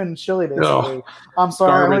 cinnamon chili, basically. Oh, I'm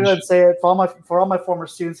sorry, I'm going to say it for all my former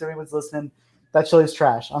students. If anyone's listening, that chili's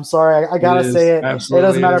trash. I'm sorry, I gotta say it. It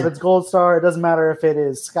doesn't matter if it's Gold Star. It doesn't matter if it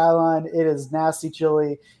is Skyline. It is nasty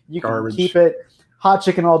chili. You can keep it. Hot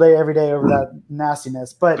chicken all day, every day over that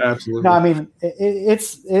nastiness. But absolutely. No, I mean,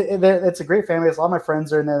 it's a great family. A lot of my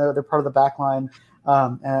friends are in there. They're part of the back line.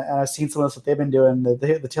 And I've seen some of the stuff they've been doing.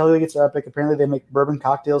 The tailgates are epic. Apparently they make bourbon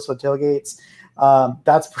cocktails for tailgates.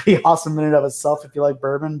 That's pretty awesome in and of itself if you like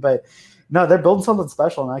bourbon. But no, they're building something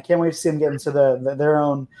special, and I can't wait to see them get into their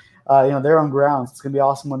own grounds. It's gonna be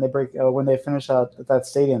awesome when they finish out that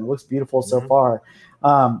stadium. It looks beautiful so far.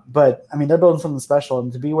 But I mean, they're building something special,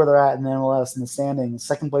 and to be where they're at in the MLS in the standings,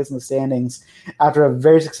 second place in the standings after a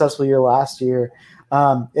very successful year last year,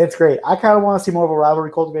 it's great. I kind of want to see more of a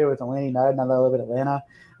rivalry cultivated with Atlanta United now that I live in Atlanta.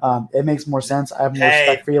 It makes more sense. I have more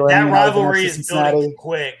respect for Atlanta. That rivalry is building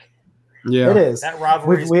quick. Yeah, it is. That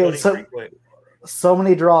rivalry is building pretty quick. So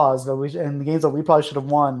many draws and the games that we probably should have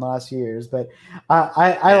won last year's, but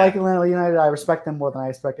I like Atlanta United. I respect them more than I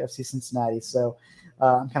respect FC Cincinnati. So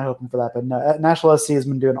I'm kind of hoping for that. But no, Nashville SC has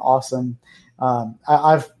been doing awesome.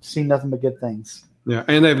 I've seen nothing but good things. Yeah,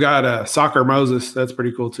 and they've got Soccer Moses. That's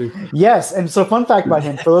pretty cool too. Yes, and so fun fact about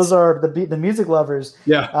him, for those are the music lovers,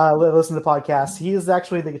 listen to the podcast, he is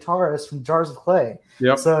actually the guitarist from Jars of Clay.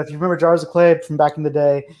 Yep. So if you remember Jars of Clay from back in the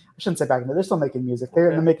day, I shouldn't say back in the day, they're still making music.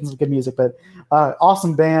 They're making some good music, but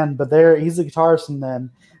awesome band, but he's the guitarist from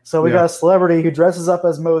them. So we got a celebrity who dresses up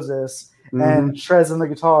as Moses and shreds on the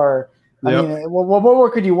guitar. I mean, what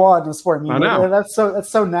more could you want in the sport? I mean, that's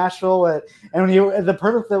so Nashville. And when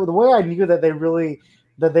the way I knew that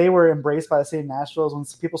they were embraced by the city of Nashville is when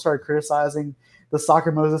people started criticizing the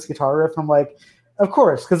Soccer Moses guitar riff. I'm like, of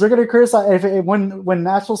course, because they're going to criticize. When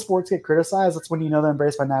Nashville sports get criticized, that's when you know they're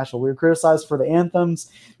embraced by Nashville. We were criticized for the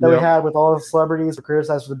anthems that we had with all the celebrities. We're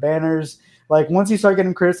criticized for the banners. Like, once you start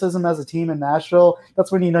getting criticism as a team in Nashville,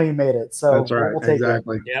 that's when you know you made it. So that's right. We'll take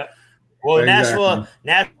exactly. it. Yeah. Well, Nashville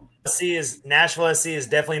SC has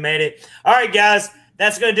definitely made it. All right, guys,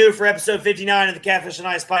 that's going to do it for episode 59 of the Catfish and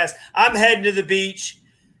Ice podcast. I'm heading to the beach.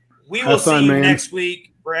 we will see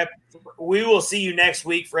you next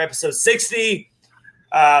week for episode 60.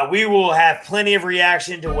 We will have plenty of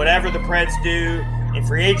reaction to whatever the Preds do in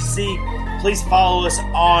free agency. Please follow us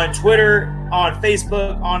on Twitter, on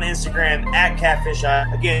Facebook, on Instagram at Catfish.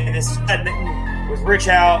 Again, this is Ted Minton with Rich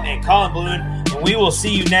Howe and Colin Bloom, and we will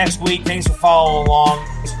see you next week. Thanks for following along.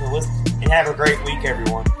 Thanks for listening, and have a great week,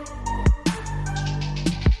 everyone.